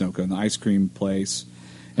not the snow cone, the ice cream place,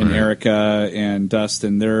 and Erica and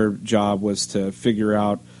Dustin. Their job was to figure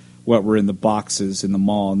out what were in the boxes in the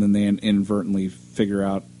mall, and then they inadvertently figure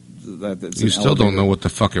out that it's you still don't know what the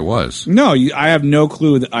fuck it was. No, I have no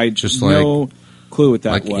clue. No clue what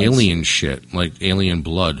that was. Like alien shit, like alien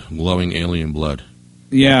blood, glowing alien blood.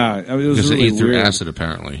 Yeah, it was because really it ate through weird. acid,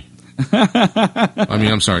 apparently. I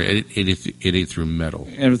mean, I'm sorry, it ate through metal.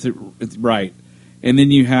 Right. And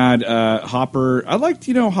then you had Hopper. I liked,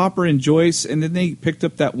 Hopper and Joyce, and then they picked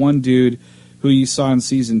up that one dude who you saw in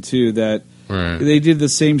season 2 that they did the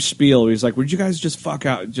same spiel. He's like, would you guys just fuck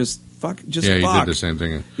out? Just fuck. He did the same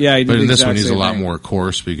thing. Yeah, he did. But in this one, he's a lot more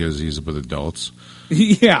coarse because he's with adults.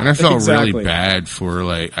 Yeah, and I felt really bad for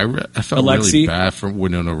I felt Alexi? Really bad for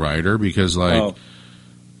Winona Ryder because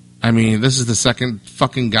I mean, this is the second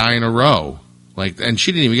fucking guy in a row. And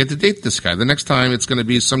she didn't even get to date this guy. The next time it's going to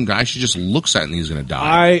be some guy she just looks at and he's going to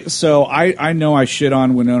die. I know I shit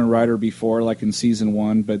on Winona Ryder before, like in season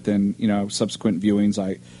 1, but then subsequent viewings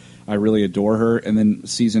I really adore her. And then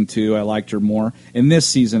season 2, I liked her more. In this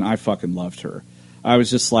season, I fucking loved her. I was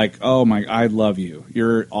just like, oh my, I love you.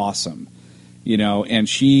 You're awesome. And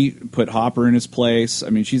she put Hopper in his place. I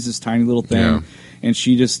mean, she's this tiny little thing. Yeah. And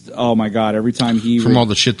she just, oh my God, every time all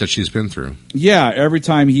the shit that she's been through. Yeah, every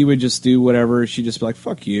time he would just do whatever, she'd just be like,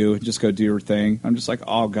 fuck you, and just go do her thing. I'm just like,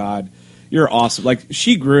 oh God, you're awesome. Like,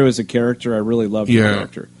 she grew as a character. I really loved her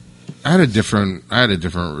character. I had a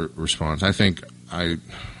different response. I think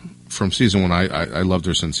from season 1, I loved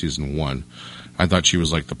her since season 1. I thought she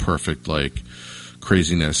was like the perfect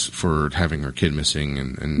craziness for having her kid missing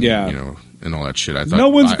and and all that shit. I thought no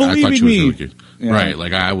one's believing I thought she me. Was really yeah. Right?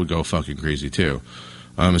 Like I would go fucking crazy too,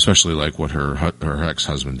 especially like what her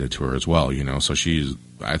ex-husband did to her as well. So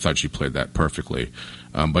I thought she played that perfectly.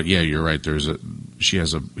 But yeah, you're right. She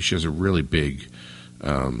has a really big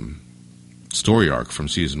story arc from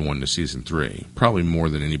season 1 to season 3, probably more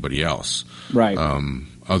than anybody else. Right.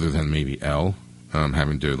 Other than maybe Elle.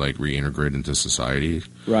 Having to reintegrate into society,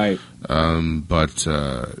 right? But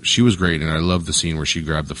she was great, and I loved the scene where she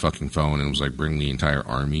grabbed the fucking phone and was like, "Bring the entire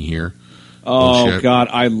army here." Oh bullshit. God,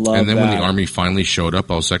 I love. And then when the army finally showed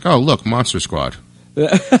up, I was like, "Oh look, Monster Squad."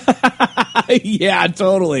 Yeah,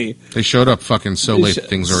 totally. They showed up fucking so late,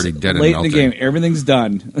 things already dead and late melting. in the game. Everything's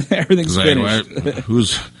done. Everything's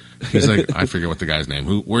finished. He's like, I forget what the guy's name.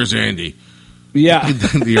 Where's Andy? Yeah.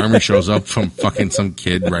 The army shows up from fucking some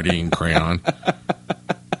kid writing crayon.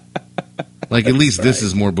 Like, at least this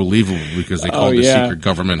is more believable because they called the secret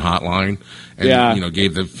government hotline and,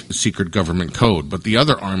 gave the secret government code. But the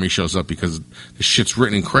other army shows up because the shit's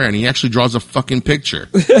written in crayon. He actually draws a fucking picture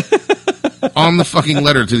on the fucking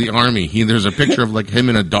letter to the army. There's a picture of, like, him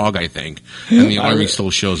and a dog, I think, and the army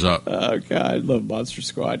still shows up. Oh, God, I love Monster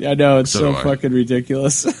Squad. I know, it's so fucking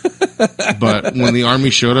ridiculous. But when the army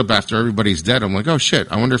showed up after everybody's dead, I'm like, oh,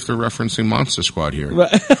 shit, I wonder if they're referencing Monster Squad here.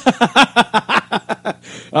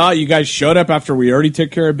 Oh, you guys showed up after we already took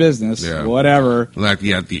care of business. Yeah. Whatever. Like,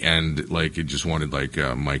 at the end, like, it just wanted, like,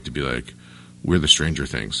 Mike to be like, we're the Stranger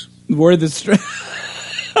Things. We're the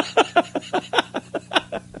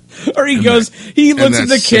Or he looks at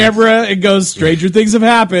the camera and goes, Stranger Things have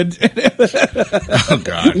happened. Oh,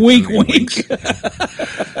 God. Wink, wink.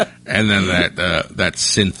 And then that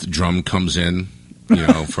synth drum comes in,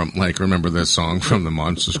 from, like, remember this song from the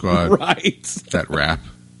Monster Squad? Right. That rap.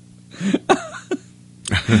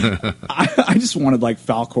 I just wanted, like,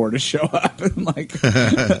 Falcor to show up and, like,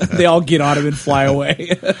 they all get on him and fly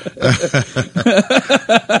away.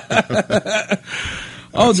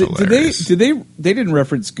 Oh, did they didn't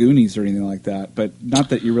reference Goonies or anything like that, but not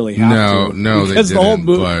that you really have to. No, because they didn't.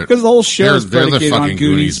 Because the whole show is predicated they're the fucking on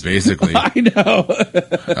Goonies, basically. I know.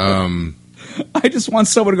 I just want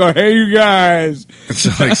someone to go, hey, you guys.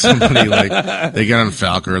 It's like somebody, like, they get on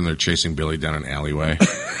Falcor and they're chasing Billy down an alleyway.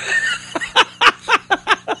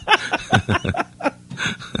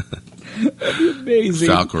 That'd be amazing.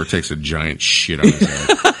 Falcor takes a giant shit on his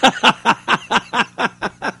head.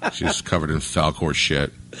 She's covered in Falcor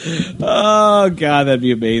shit. Oh, God, that'd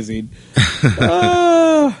be amazing.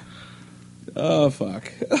 Oh,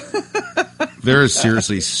 fuck. There is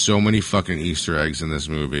seriously so many fucking Easter eggs in this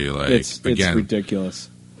movie. Like, it's ridiculous.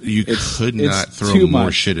 You could not throw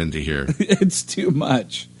more shit into here. It's too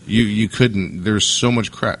much. You couldn't. There's so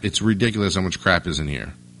much crap. It's ridiculous how much crap is in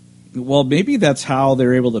here. Well, maybe that's how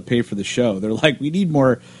they're able to pay for the show. They're like, we need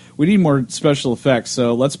more special effects,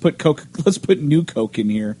 so let's put new Coke in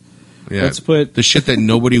here. Yeah, let's put the shit that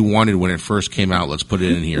nobody wanted when it first came out. Let's put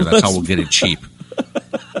it in here. That's how we'll get it cheap.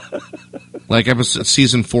 Like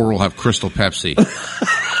season 4 will have Crystal Pepsi.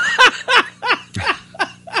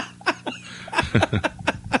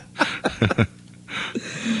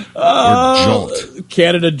 Or Jolt.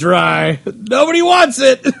 Canada Dry. Nobody wants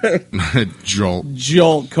it.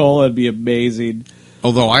 Jolt Cola would be amazing.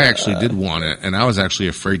 Although I actually did want it, and I was actually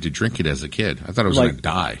afraid to drink it as a kid. I thought I was going to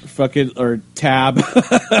die. Fucking, or Tab.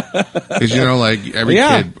 Because, like, every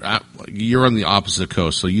kid, you're on the opposite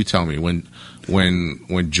coast, so you tell me,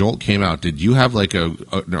 when Jolt came out, did you have, like, an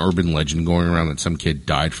urban legend going around that some kid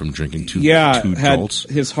died from drinking two Jolts?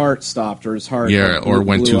 His heart stopped, or his heart or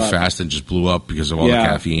went too fast and just blew up because of all the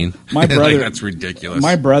caffeine. My brother, that's ridiculous.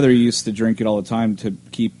 My brother used to drink it all the time to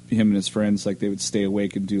keep him and his friends, like, they would stay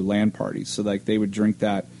awake and do LAN parties. So, like, they would drink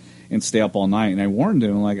that and stay up all night. And I warned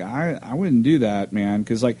him, like, I wouldn't do that, man,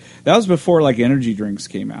 because, like, that was before, like, energy drinks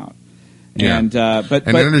came out. Yeah. And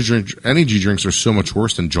energy drinks are so much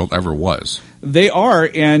worse than Jolt ever was. They are,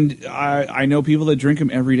 and I know people that drink them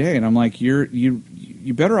every day, and I'm like, you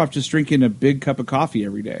better off just drinking a big cup of coffee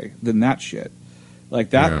every day than that shit. Like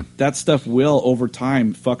that stuff will over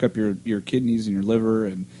time fuck up your kidneys and your liver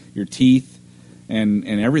and your teeth and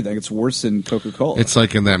everything. It's worse than Coca-Cola. It's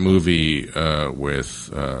like in that movie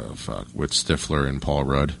with Stifler and Paul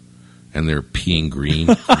Rudd. And they're peeing green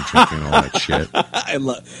from drinking all that shit. I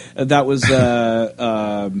love that was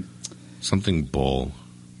something bull.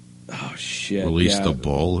 Oh shit! Release the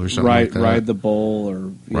bull or something like that. Ride the bull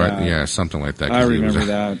or something like that. I remember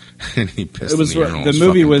that. And he pissed. It was the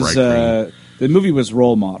movie was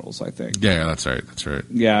Role Models, I think. Yeah, that's right.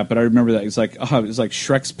 Yeah, but I remember that it was like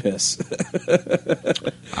Shrek's piss.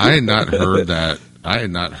 I had not heard that. I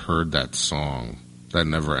had not heard that song, that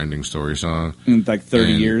Never Ending Story song, in like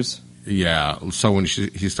 30 years. Yeah, so when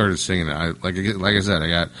he started singing it, like I said,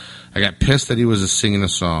 I got pissed that he was singing a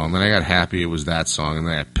song. Then I got happy it was that song, and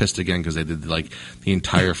then I got pissed again because they did like the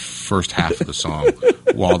entire first half of the song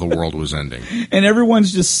while the world was ending. And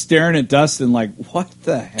everyone's just staring at Dustin like, "What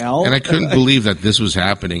the hell?" And I couldn't believe that this was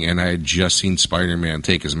happening, and I had just seen Spider-Man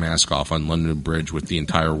take his mask off on London Bridge with the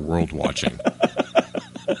entire world watching.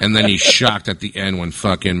 And then he's shocked at the end when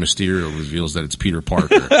fucking Mysterio reveals that it's Peter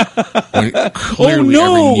Parker.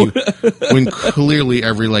 When clearly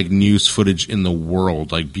every like news footage in the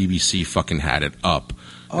world, like BBC fucking had it up,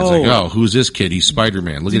 like, oh, who's this kid? He's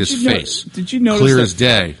Spider-Man. Look at his face. Did you notice clear as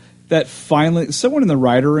day? That finally, someone in the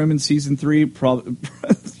writer room in season 3,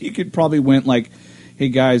 you could probably went like, hey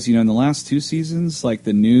guys, in the last 2 seasons, like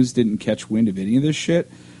the news didn't catch wind of any of this shit.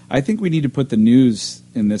 I think we need to put the news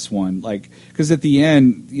in this one, like, because at the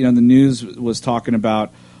end, the news was talking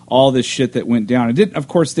about all this shit that went down. It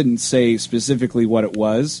didn't say specifically what it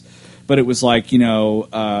was, but it was like,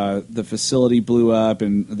 the facility blew up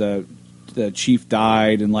and the chief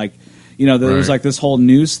died, and like, there was like this whole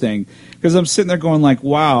news thing. Because I'm sitting there going like,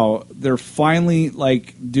 wow, they're finally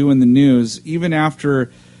like doing the news, even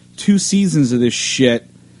after 2 seasons of this shit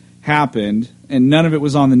happened, and none of it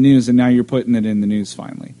was on the news, and now you're putting it in the news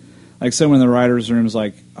finally. Like someone in the writers' room is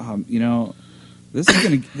like,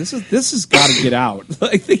 this has got to get out.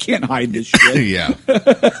 Like they can't hide this shit. Yeah,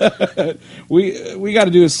 we got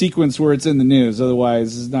to do a sequence where it's in the news,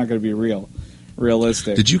 otherwise it's not going to be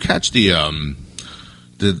realistic. Did you catch did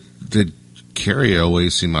Carrie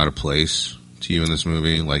always seem out of place to you in this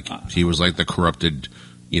movie? Like he was like the corrupted,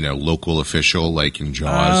 local official, like in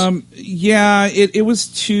Jaws. Yeah, it was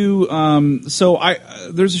too.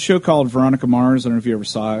 There's a show called Veronica Mars. I don't know if you ever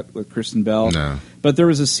saw it with Kristen Bell. No, but there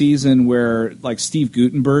was a season where like Steve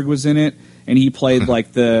Guttenberg was in it, and he played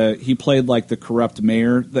like the corrupt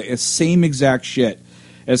mayor, the same exact shit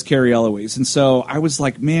as Carrie Elwes. And so I was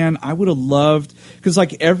like, man, I would have loved, because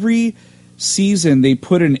like every season they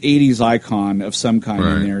put an 80s icon of some kind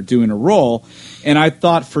in there doing a role, and I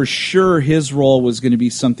thought for sure his role was going to be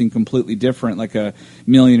something completely different, like a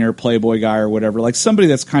millionaire playboy guy or whatever, like somebody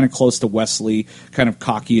that's kind of close to Wesley, kind of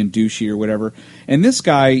cocky and douchey or whatever. And this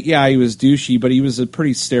guy, yeah, he was douchey, but he was a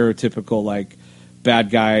pretty stereotypical like bad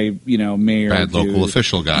guy, mayor, bad dude. Local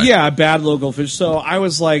official guy. Yeah, bad local official. So I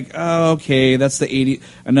was like, oh, okay, that's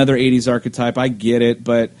another 80s archetype. I get it,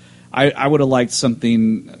 but I would have liked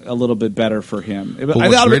something a little bit better for him. But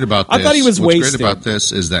what's great about this? I thought he was wasted. What's great about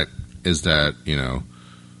this is that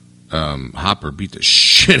Hopper beat the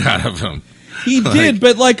shit out of him. He did,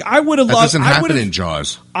 but like I would have loved. That doesn't happen in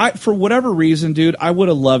Jaws. For whatever reason, dude, I would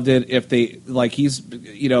have loved it if they like he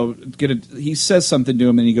says something to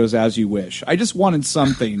him and he goes, "As you wish." I just wanted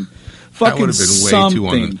something. That would have been way too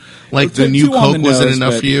on the new Coke wasn't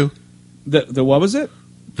enough for you. The what was it?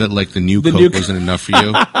 That like the new Coke wasn't enough for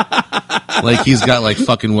you. Like he's got like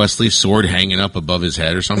fucking Wesley's sword hanging up above his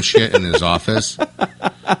head or some shit in his office.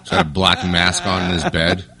 He's got a black mask on in his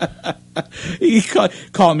bed. He's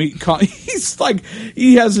like,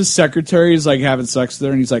 he has his secretary. He's like having sex with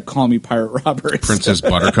her, and he's like, "Call me Pirate Roberts." Princess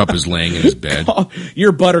Buttercup is laying in his bed.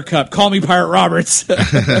 You're Buttercup. Call me Pirate Roberts.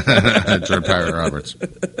 Dread Pirate Roberts.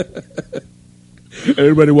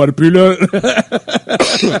 Anybody want a peanut?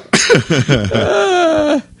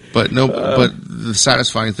 But the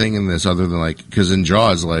satisfying thing in this, other than like, because in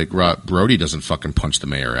Jaws, like Brody doesn't fucking punch the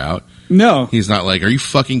mayor out. No, he's not like, "Are you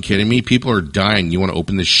fucking kidding me? People are dying. You want to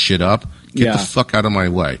open this shit up? Get the fuck out of my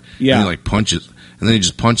way!" Yeah, and he like punches, and then he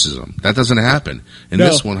just punches him. That doesn't happen. In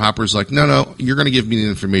this one, Hopper's like, "No, you're going to give me the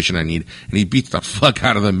information I need," and he beats the fuck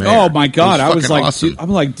out of the mayor. Oh my god, I was like, awesome. I'm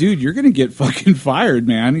like, dude, you're going to get fucking fired,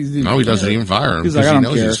 man. No, he doesn't even fire him because he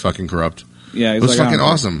knows he's fucking corrupt. Yeah, it was fucking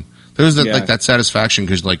awesome. There was like that satisfaction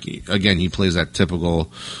because, like, again, he plays that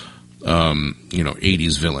typical,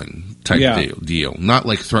 80s villain type deal. Not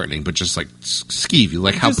like threatening, but just like skeevy,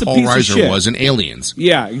 like how Paul Reiser was in Aliens.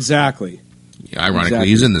 Yeah, exactly. Yeah, ironically,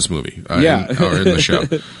 he's in this movie. Or in the show.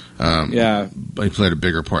 He played a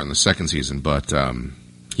bigger part in the second season, but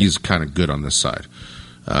he's kind of good on this side.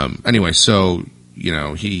 Anyway, so.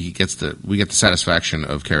 We get the satisfaction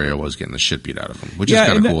of Carrie Elwes getting the shit beat out of him, which is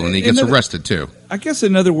kind of cool, and he gets arrested too. I guess,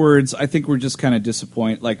 in other words, I think we're just kind of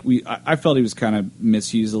disappointed. Like I felt he was kind of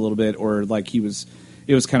misused a little bit, or like it was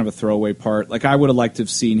kind of a throwaway part. Like I would have liked to have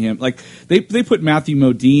seen him. Like they put Matthew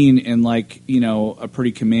Modine in like a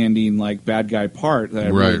pretty commanding like bad guy part that I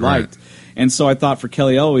really liked, and so I thought for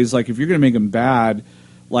Kelly Elwes, like if you're going to make him bad,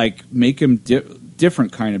 like make him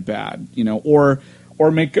different kind of bad, or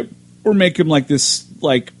make him like this,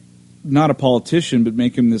 like not a politician, but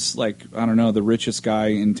make him this, like, I don't know, the richest guy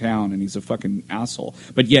in town, and he's a fucking asshole.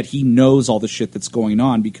 But yet he knows all the shit that's going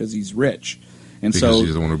on because he's rich, and because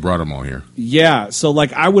he's the one who brought them all here. Yeah, so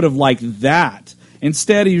like I would have liked that.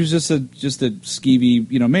 Instead, he was just a skeevy,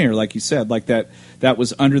 mayor, like you said, like that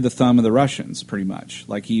was under the thumb of the Russians, pretty much.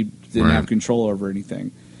 Like he didn't have control over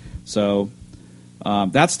anything. So.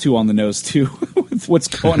 That's too on the nose too with what's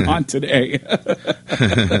going on today.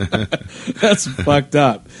 That's fucked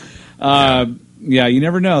up. You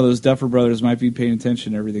never know. Those Duffer Brothers might be paying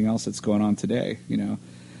attention to everything else that's going on today.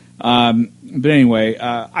 But anyway,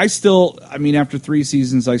 after 3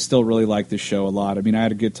 seasons, I still really like this show a lot. I mean, I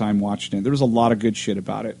had a good time watching it. There was a lot of good shit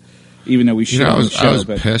about it, even though we shit on the show. I was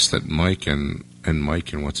pissed that Mike and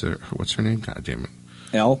what's her name? God damn it.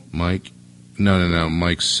 Elle? Mike. No.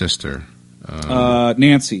 Mike's sister.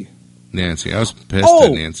 Nancy. Nancy. I was pissed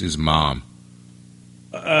at Nancy's mom.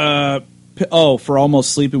 For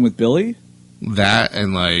almost sleeping with Billy? That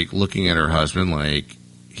and, like, looking at her husband like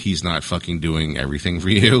he's not fucking doing everything for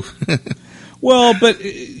you. Well, but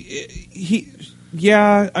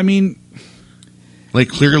like,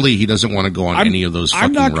 clearly he doesn't want to go on any of those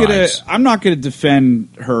fucking rides. I'm not gonna defend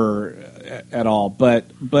her at all, but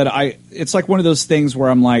it's like one of those things where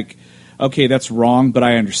I'm like, okay, that's wrong, but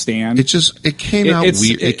I understand. It came out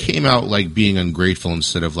weird. It came out like being ungrateful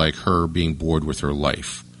instead of like her being bored with her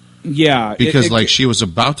life. Yeah, because she was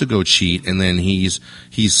about to go cheat, and then he's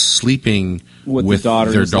sleeping with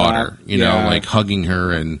their daughter, you know, like hugging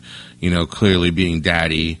her and, you know, clearly being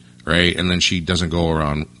daddy, right? And then she doesn't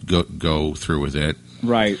go through with it,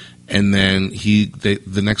 right? And then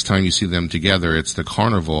the next time you see them together, it's the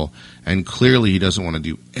carnival, and clearly he doesn't want to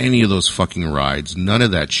do any of those fucking rides, none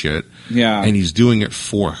of that shit. Yeah, and he's doing it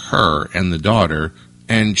for her and the daughter,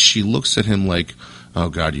 and she looks at him like, "Oh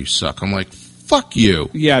God, you suck." I'm like, fuck you.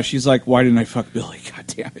 Yeah, she's like, why didn't I fuck Billy? God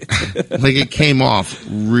damn it. Like, it came off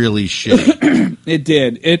really shitty. It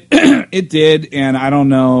did. It did, and I don't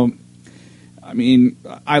know. I mean,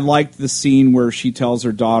 I liked the scene where she tells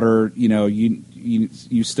her daughter, you know,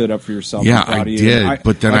 you stood up for yourself. Yeah, I did.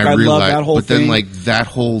 But then I realized, that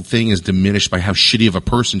whole thing is diminished by how shitty of a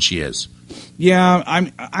person she is. Yeah,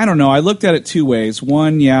 I don't know. I looked at it 2 ways.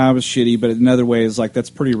 One, yeah, it was shitty, but another way is like, that's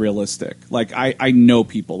pretty realistic. Like, I know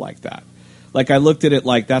people like that. Like, I looked at it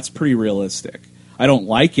like, that's pretty realistic. I don't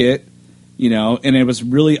like it, you know, and it was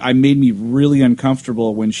really, I made me really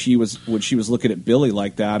uncomfortable when she was looking at Billy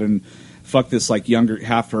like that and fuck this, like, younger,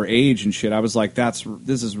 half her age and shit. I was like, this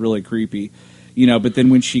is really creepy, you know, but then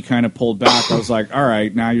when she kind of pulled back, I was like, all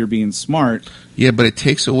right, now you're being smart. Yeah, but it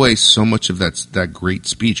takes away so much of that great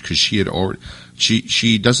speech, because she had already,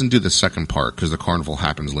 she doesn't do the second part because the carnival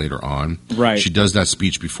happens later on. Right. She does that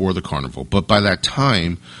speech before the carnival, but by that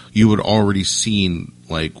time you had already seen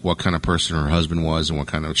like what kind of person her husband was and what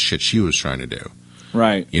kind of shit she was trying to do.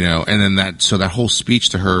 Right. You know, and then that whole speech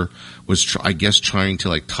to her was, I guess, trying to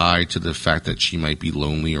like tie to the fact that she might be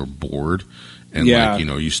lonely or bored, and like, you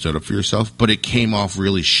know, you stood up for yourself, but it came off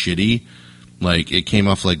really shitty. Like, it came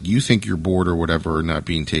off like, you think you're bored or whatever, or not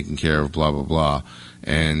being taken care of, blah blah blah,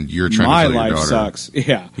 and you're trying to tell your daughter, sucks.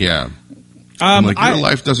 Yeah. Yeah. I'm like, your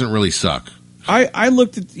life doesn't really suck. I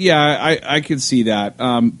looked at, I could see that.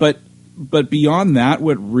 But beyond that,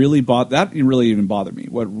 what really even bothered me.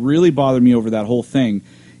 What really bothered me over that whole thing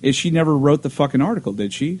is she never wrote the fucking article,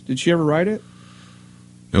 did she? Did she ever write it?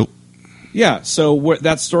 Nope. Yeah, so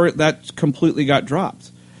that story, that completely got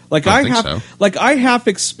dropped. Like, I half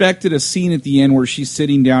expected a scene at the end where she's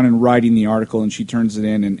sitting down and writing the article and she turns it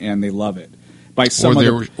in and they love it. By some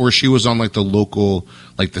or she was on like the local,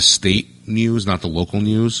 like the state news, not the local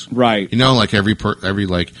news, right? You know, like every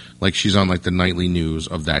like she's on like the nightly news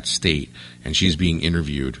of that state, and she's being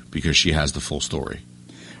interviewed because she has the full story,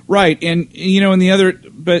 right? And you know,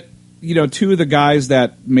 but you know, 2 of the guys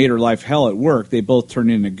that made her life hell at work, they both turned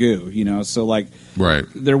into goo, you know, so like, right?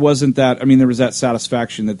 There wasn't that. I mean, there was that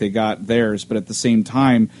satisfaction that they got theirs, but at the same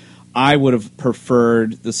time, I would have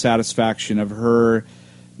preferred the satisfaction of her,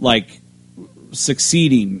 like,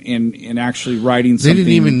 succeeding in actually writing something. They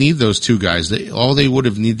didn't even need those 2 guys. All they would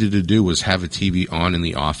have needed to do was have a TV on in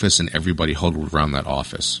the office and everybody huddled around that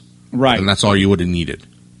office. Right. And that's all you would have needed.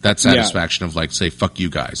 That satisfaction of like, say, fuck you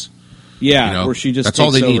guys. Yeah, you know? where she just that's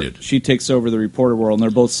all they needed. She takes over the reporter world and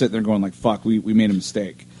they're both sitting there going like, fuck, we made a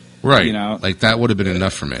mistake. Right. You know? Like, that would have been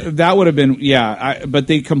enough for me. That would have been, but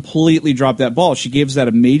they completely dropped that ball. She gives that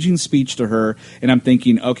amazing speech to her and I'm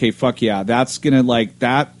thinking, okay, fuck yeah, that's going to like,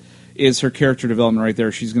 that is her character development right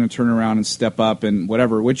there. She's going to turn around and step up and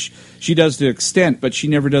whatever, which she does to an extent, but she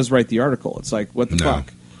never does write the article. It's like, what the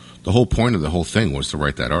fuck? The whole point of the whole thing was to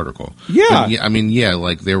write that article. Yeah. I mean,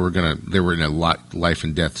 like they were in a life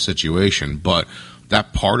and death situation, but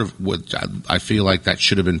that part of what I feel like that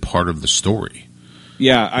should have been part of the story.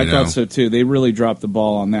 Yeah, I thought so too. They really dropped the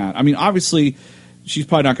ball on that. I mean, obviously, she's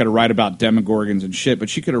probably not going to write about Demogorgons and shit, but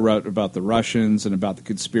she could have wrote about the Russians and about the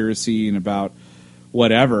conspiracy and about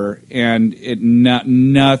whatever, and it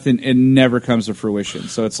never comes to fruition.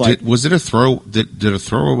 So it's like, did a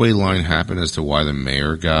throwaway line happen as to why the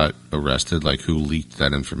mayor got arrested? Like, who leaked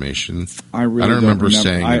that information? I don't remember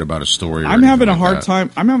saying it about a story. I'm having a hard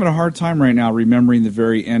time. I'm having a hard time right now remembering the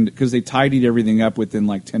very end because they tidied everything up within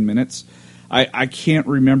like 10 minutes. I can't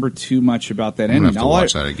remember too much about that ending. I'm gonna have to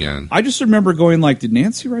watch that again. I just remember going like, did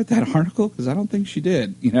Nancy write that article? Because I don't think she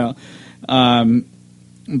did.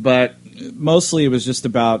 But mostly it was just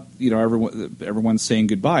about everyone saying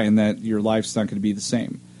goodbye and that your life's not going to be the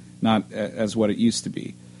same, not as what it used to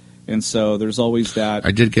be. And so there's always that.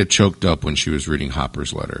 I did get choked up when she was reading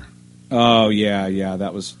Hopper's letter. Oh yeah,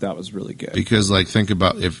 that was really good. Because think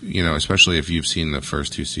about especially if you've seen the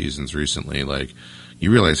first 2 seasons recently,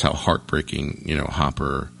 you realize how heartbreaking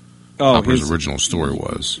Hopper's original story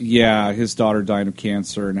was. Yeah, his daughter died of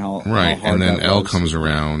cancer, and how right, how hard and then that Elle was. Comes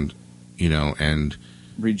around, and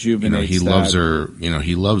rejuvenates. He loves her.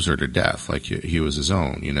 He loves her to death, like he was his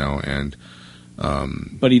own. And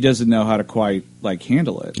but he doesn't know how to quite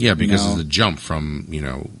handle it. Yeah, because it's a jump from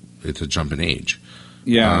it's a jump in age.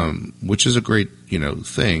 Yeah, which is a great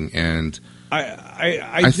thing, and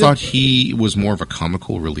I thought he was more of a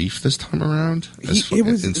comical relief this time around.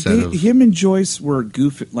 Him and Joyce were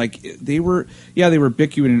goofy. They were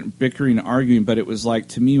bickering and arguing, but it was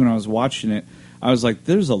to me when I was watching it, I was like,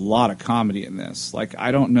 there's a lot of comedy in this.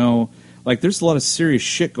 I don't know, there's a lot of serious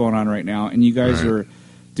shit going on right now, and you guys are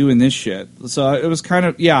doing this shit. So it was kind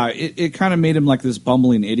of it kind of made him like this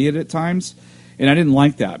bumbling idiot at times, and I didn't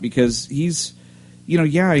like that because he's. He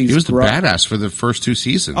was the badass for the first 2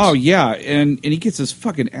 seasons. Oh yeah, and he gets his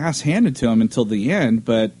fucking ass handed to him until the end.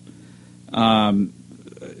 But,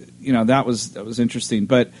 that was interesting.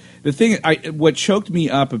 But the thing, what choked me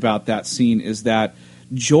up about that scene is that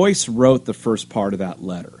Joyce wrote the first part of that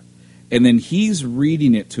letter, and then he's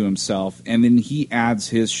reading it to himself, and then he adds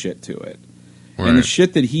his shit to it, and the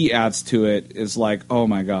shit that he adds to it is like, oh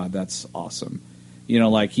my god, that's awesome.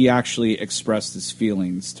 He actually expressed his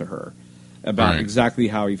feelings to her. About exactly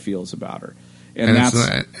how he feels about her, and that's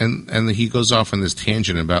and he goes off on this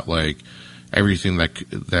tangent about everything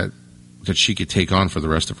that she could take on for the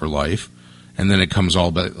rest of her life, and then it comes all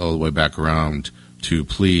the way back around to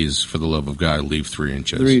please, for the love of God, leave 3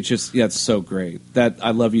 inches. 3 inches, yeah, it's so great. That I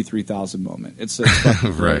love you 3,000 moment. It's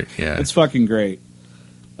fucking right, yeah, it's fucking great.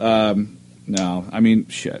 No, I mean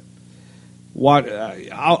shit.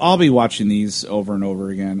 I'll be watching these over and over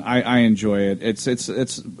again. I enjoy it. It's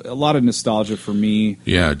a lot of nostalgia for me.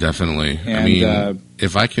 Yeah, definitely. And,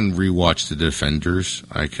 if I can rewatch The Defenders,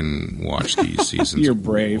 I can watch these seasons. You're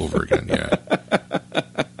brave. Over again. Yeah.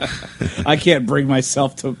 I can't bring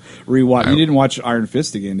myself to rewatch. You didn't watch Iron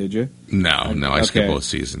Fist again, did you? No. I skipped both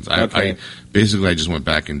seasons. I basically just went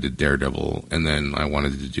back and did Daredevil, and then I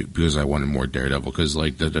wanted to do because I wanted more Daredevil because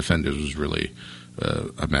The Defenders was really.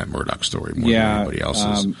 A Matt Murdock story more than anybody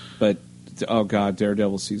else's. But oh god,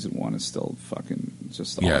 Daredevil season 1 is still fucking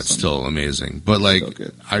just awesome. Yeah, it's still amazing. But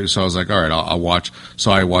so I was like, all right, I'll watch.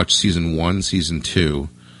 So I watched season 1, season 2,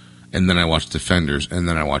 and then I watched Defenders, and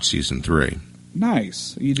then I watched season 3.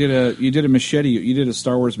 Nice. You did a machete. You did a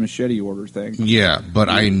Star Wars machete order thing. Yeah, but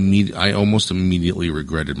I almost immediately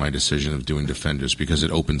regretted my decision of doing Defenders because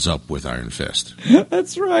it opens up with Iron Fist.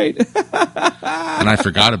 That's right. And I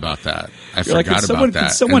forgot about that. Can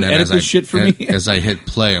someone edit this shit for me? As I hit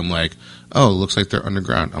play, I'm like, oh, it looks like they're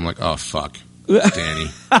underground. I'm like, oh fuck, Danny.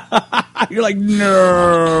 You're like,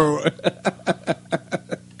 no.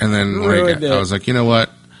 And then I was like, you know what?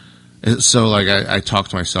 So I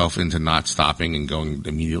talked myself into not stopping and going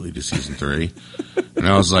immediately to season 3, and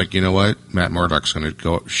I was like, you know what, Matt Murdock's going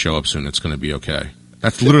to show up soon. It's going to be okay.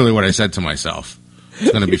 That's literally what I said to myself. It's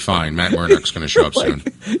going to be fine. Matt Murdock's going to show up soon.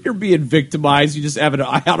 You're being victimized. You just have an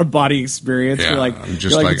out-of-body experience. Yeah, you're like, I'm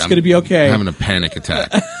just it's going to be okay. I'm having a panic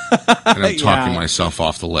attack, and I'm talking myself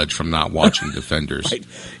off the ledge from not watching Defenders. Right.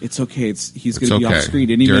 It's okay. He's going to be off screen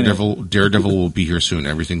any minute. Daredevil will be here soon.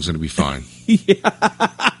 Everything's going to be fine. Yeah.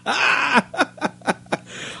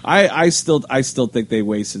 I still think they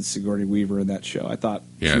wasted Sigourney Weaver in that show. I thought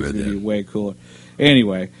she was going to be way cooler.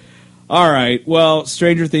 Anyway, all right. Well,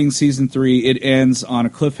 Stranger Things season 3, it ends on a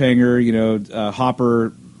cliffhanger.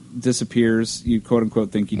 Hopper disappears. You quote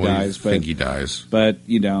unquote think he dies, but he dies. But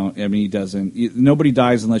I mean, he doesn't. Nobody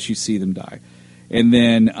dies unless you see them die. And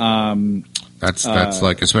then that's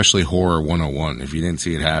especially horror 101. If you didn't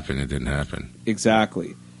see it happen, it didn't happen.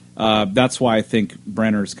 Exactly. That's why I think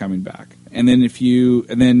Brenner's coming back. And then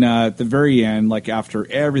at the very end, after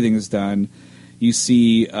everything is done, you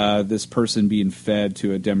see this person being fed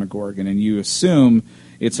to a Demogorgon, and you assume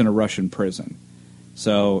it's in a Russian prison.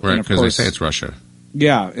 So, right, because they say it's Russia.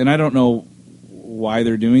 Yeah, and I don't know why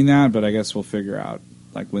they're doing that, but I guess we'll figure out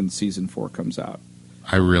when season 4 comes out.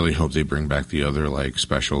 I really hope they bring back the other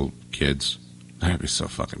special kids That'd be so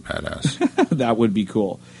fucking badass. That would be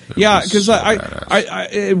cool. Yeah, because I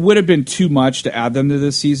it would have been too much to add them to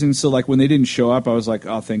this season. So like when they didn't show up, I was like,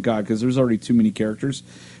 oh, thank God, because there's already too many characters.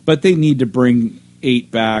 But they need to bring 8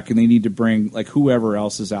 back, and they need to bring like whoever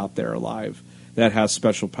else is out there alive that has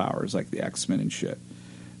special powers, like the X-Men and shit.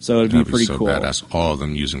 So it'd be pretty cool. Badass. All of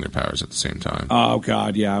them using their powers at the same time. Oh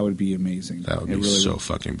God, yeah, it would be amazing. That would be really so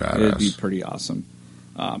fucking badass. It'd be pretty awesome.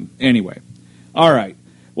 Anyway, all right.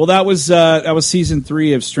 Well, that was season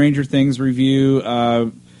 3 of Stranger Things review.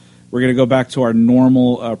 We're going to go back to our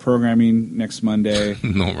normal programming next Monday.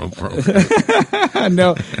 Normal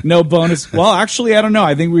program. no bonus. Well, actually, I don't know.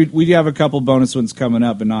 I think we have a couple bonus ones coming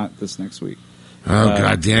up, but not this next week. Oh,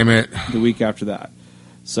 God damn it. The week after that.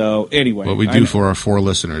 So, anyway. What we do for our 4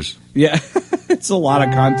 listeners. Yeah, it's a lot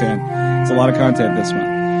of content. It's a lot of content this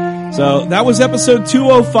month. So, that was episode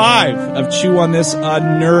 205 of Chew on This, a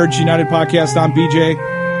Nerds United podcast. I'm BJ.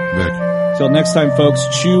 Vic. Till next time, folks,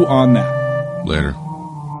 chew on that. Later.